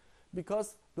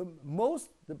 because the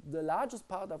largest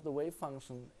part of the wave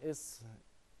function is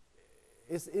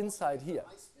inside here.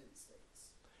 High spin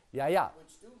states, Yeah.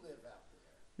 which do live out there.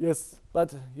 Yes,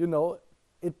 but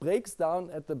it breaks down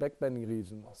at the backbending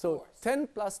region. Of So course. 10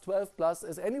 plus 12 plus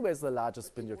is anyways the largest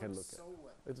But spin it you can works look so at.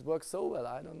 well. It works so well,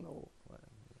 I don't know.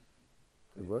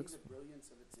 Could It it works. be the brilliance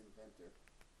of its inventor?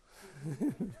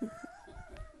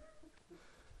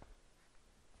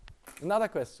 Another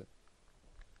question.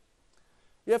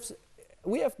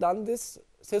 We have done this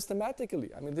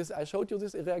systematically. I mean, I showed you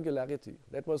this irregularity.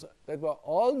 That were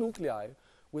all nuclei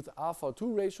with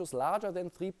R42 ratios larger than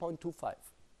 3.25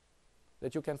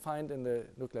 that you can find in the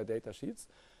nuclear data sheets.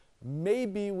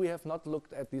 Maybe we have not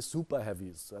looked at these super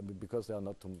heavies, because there are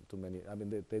not too many. I mean,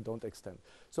 they don't extend.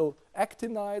 So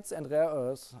actinides and rare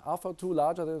earths, R42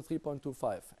 larger than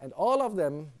 3.25. And all of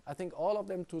them, I think all of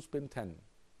them to spin 10.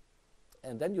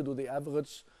 And then you do the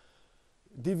average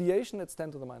deviation, it's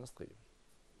 10 to the minus 3.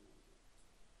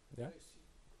 Yeah? I see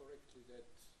correctly that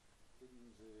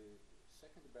in the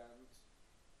second band,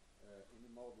 in the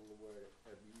model where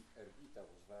R beta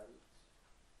was varied,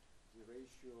 the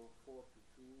ratio 4 to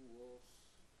 2 was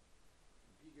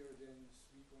bigger than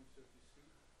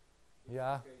 3.33 in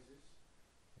Yeah. some cases.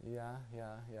 Yeah.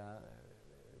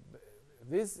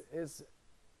 This is,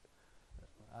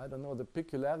 I don't know, the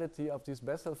peculiarity of these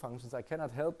Bessel functions. I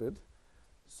cannot help it.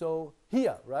 So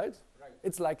here, right? Right.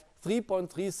 It's like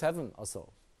 3.37 or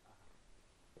so.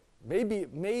 Maybe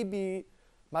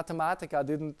Mathematica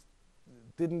didn't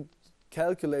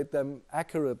calculate them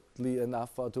accurately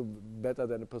enough or to better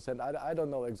than 1%. I don't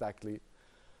know exactly,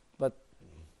 but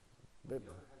On the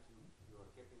other hand, you are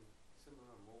getting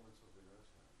similar moments of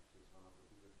inertia, which is one of the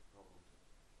biggest problems of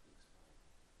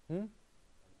X5. hmm?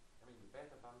 I mean, the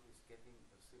beta band is getting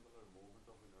a similar moment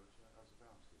of inertia as the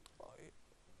ground state.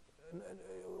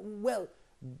 Well,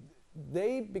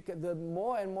 the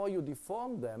more and more you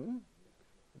deform them,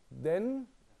 then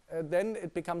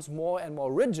it becomes more and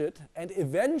more rigid, and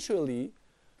eventually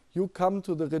you come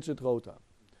to the rigid rotor.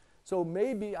 So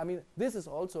maybe, I mean, this is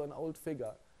also an old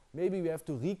figure. Maybe we have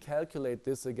to recalculate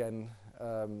this again.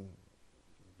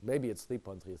 Maybe it's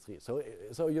 3.33. So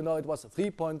it was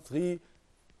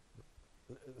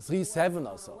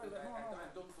 3.337 or so. I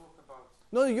don't talk about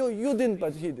No, you didn't,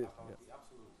 but he did. about Yeah. the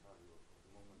absolute value of the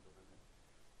moment of inertia.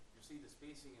 You see the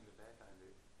spacing in the beta and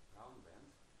the ground band,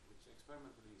 which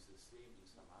experimentally is the same in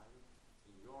some iron.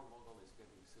 In your model is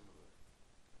getting similar,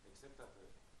 except that the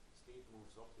state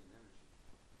moves up in energy.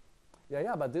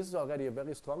 Yeah, but this is already a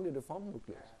very strongly deformed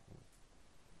nucleus.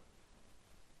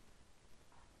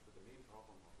 But the main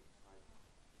problem of it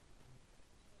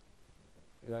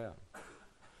is Yeah.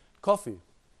 Coffee.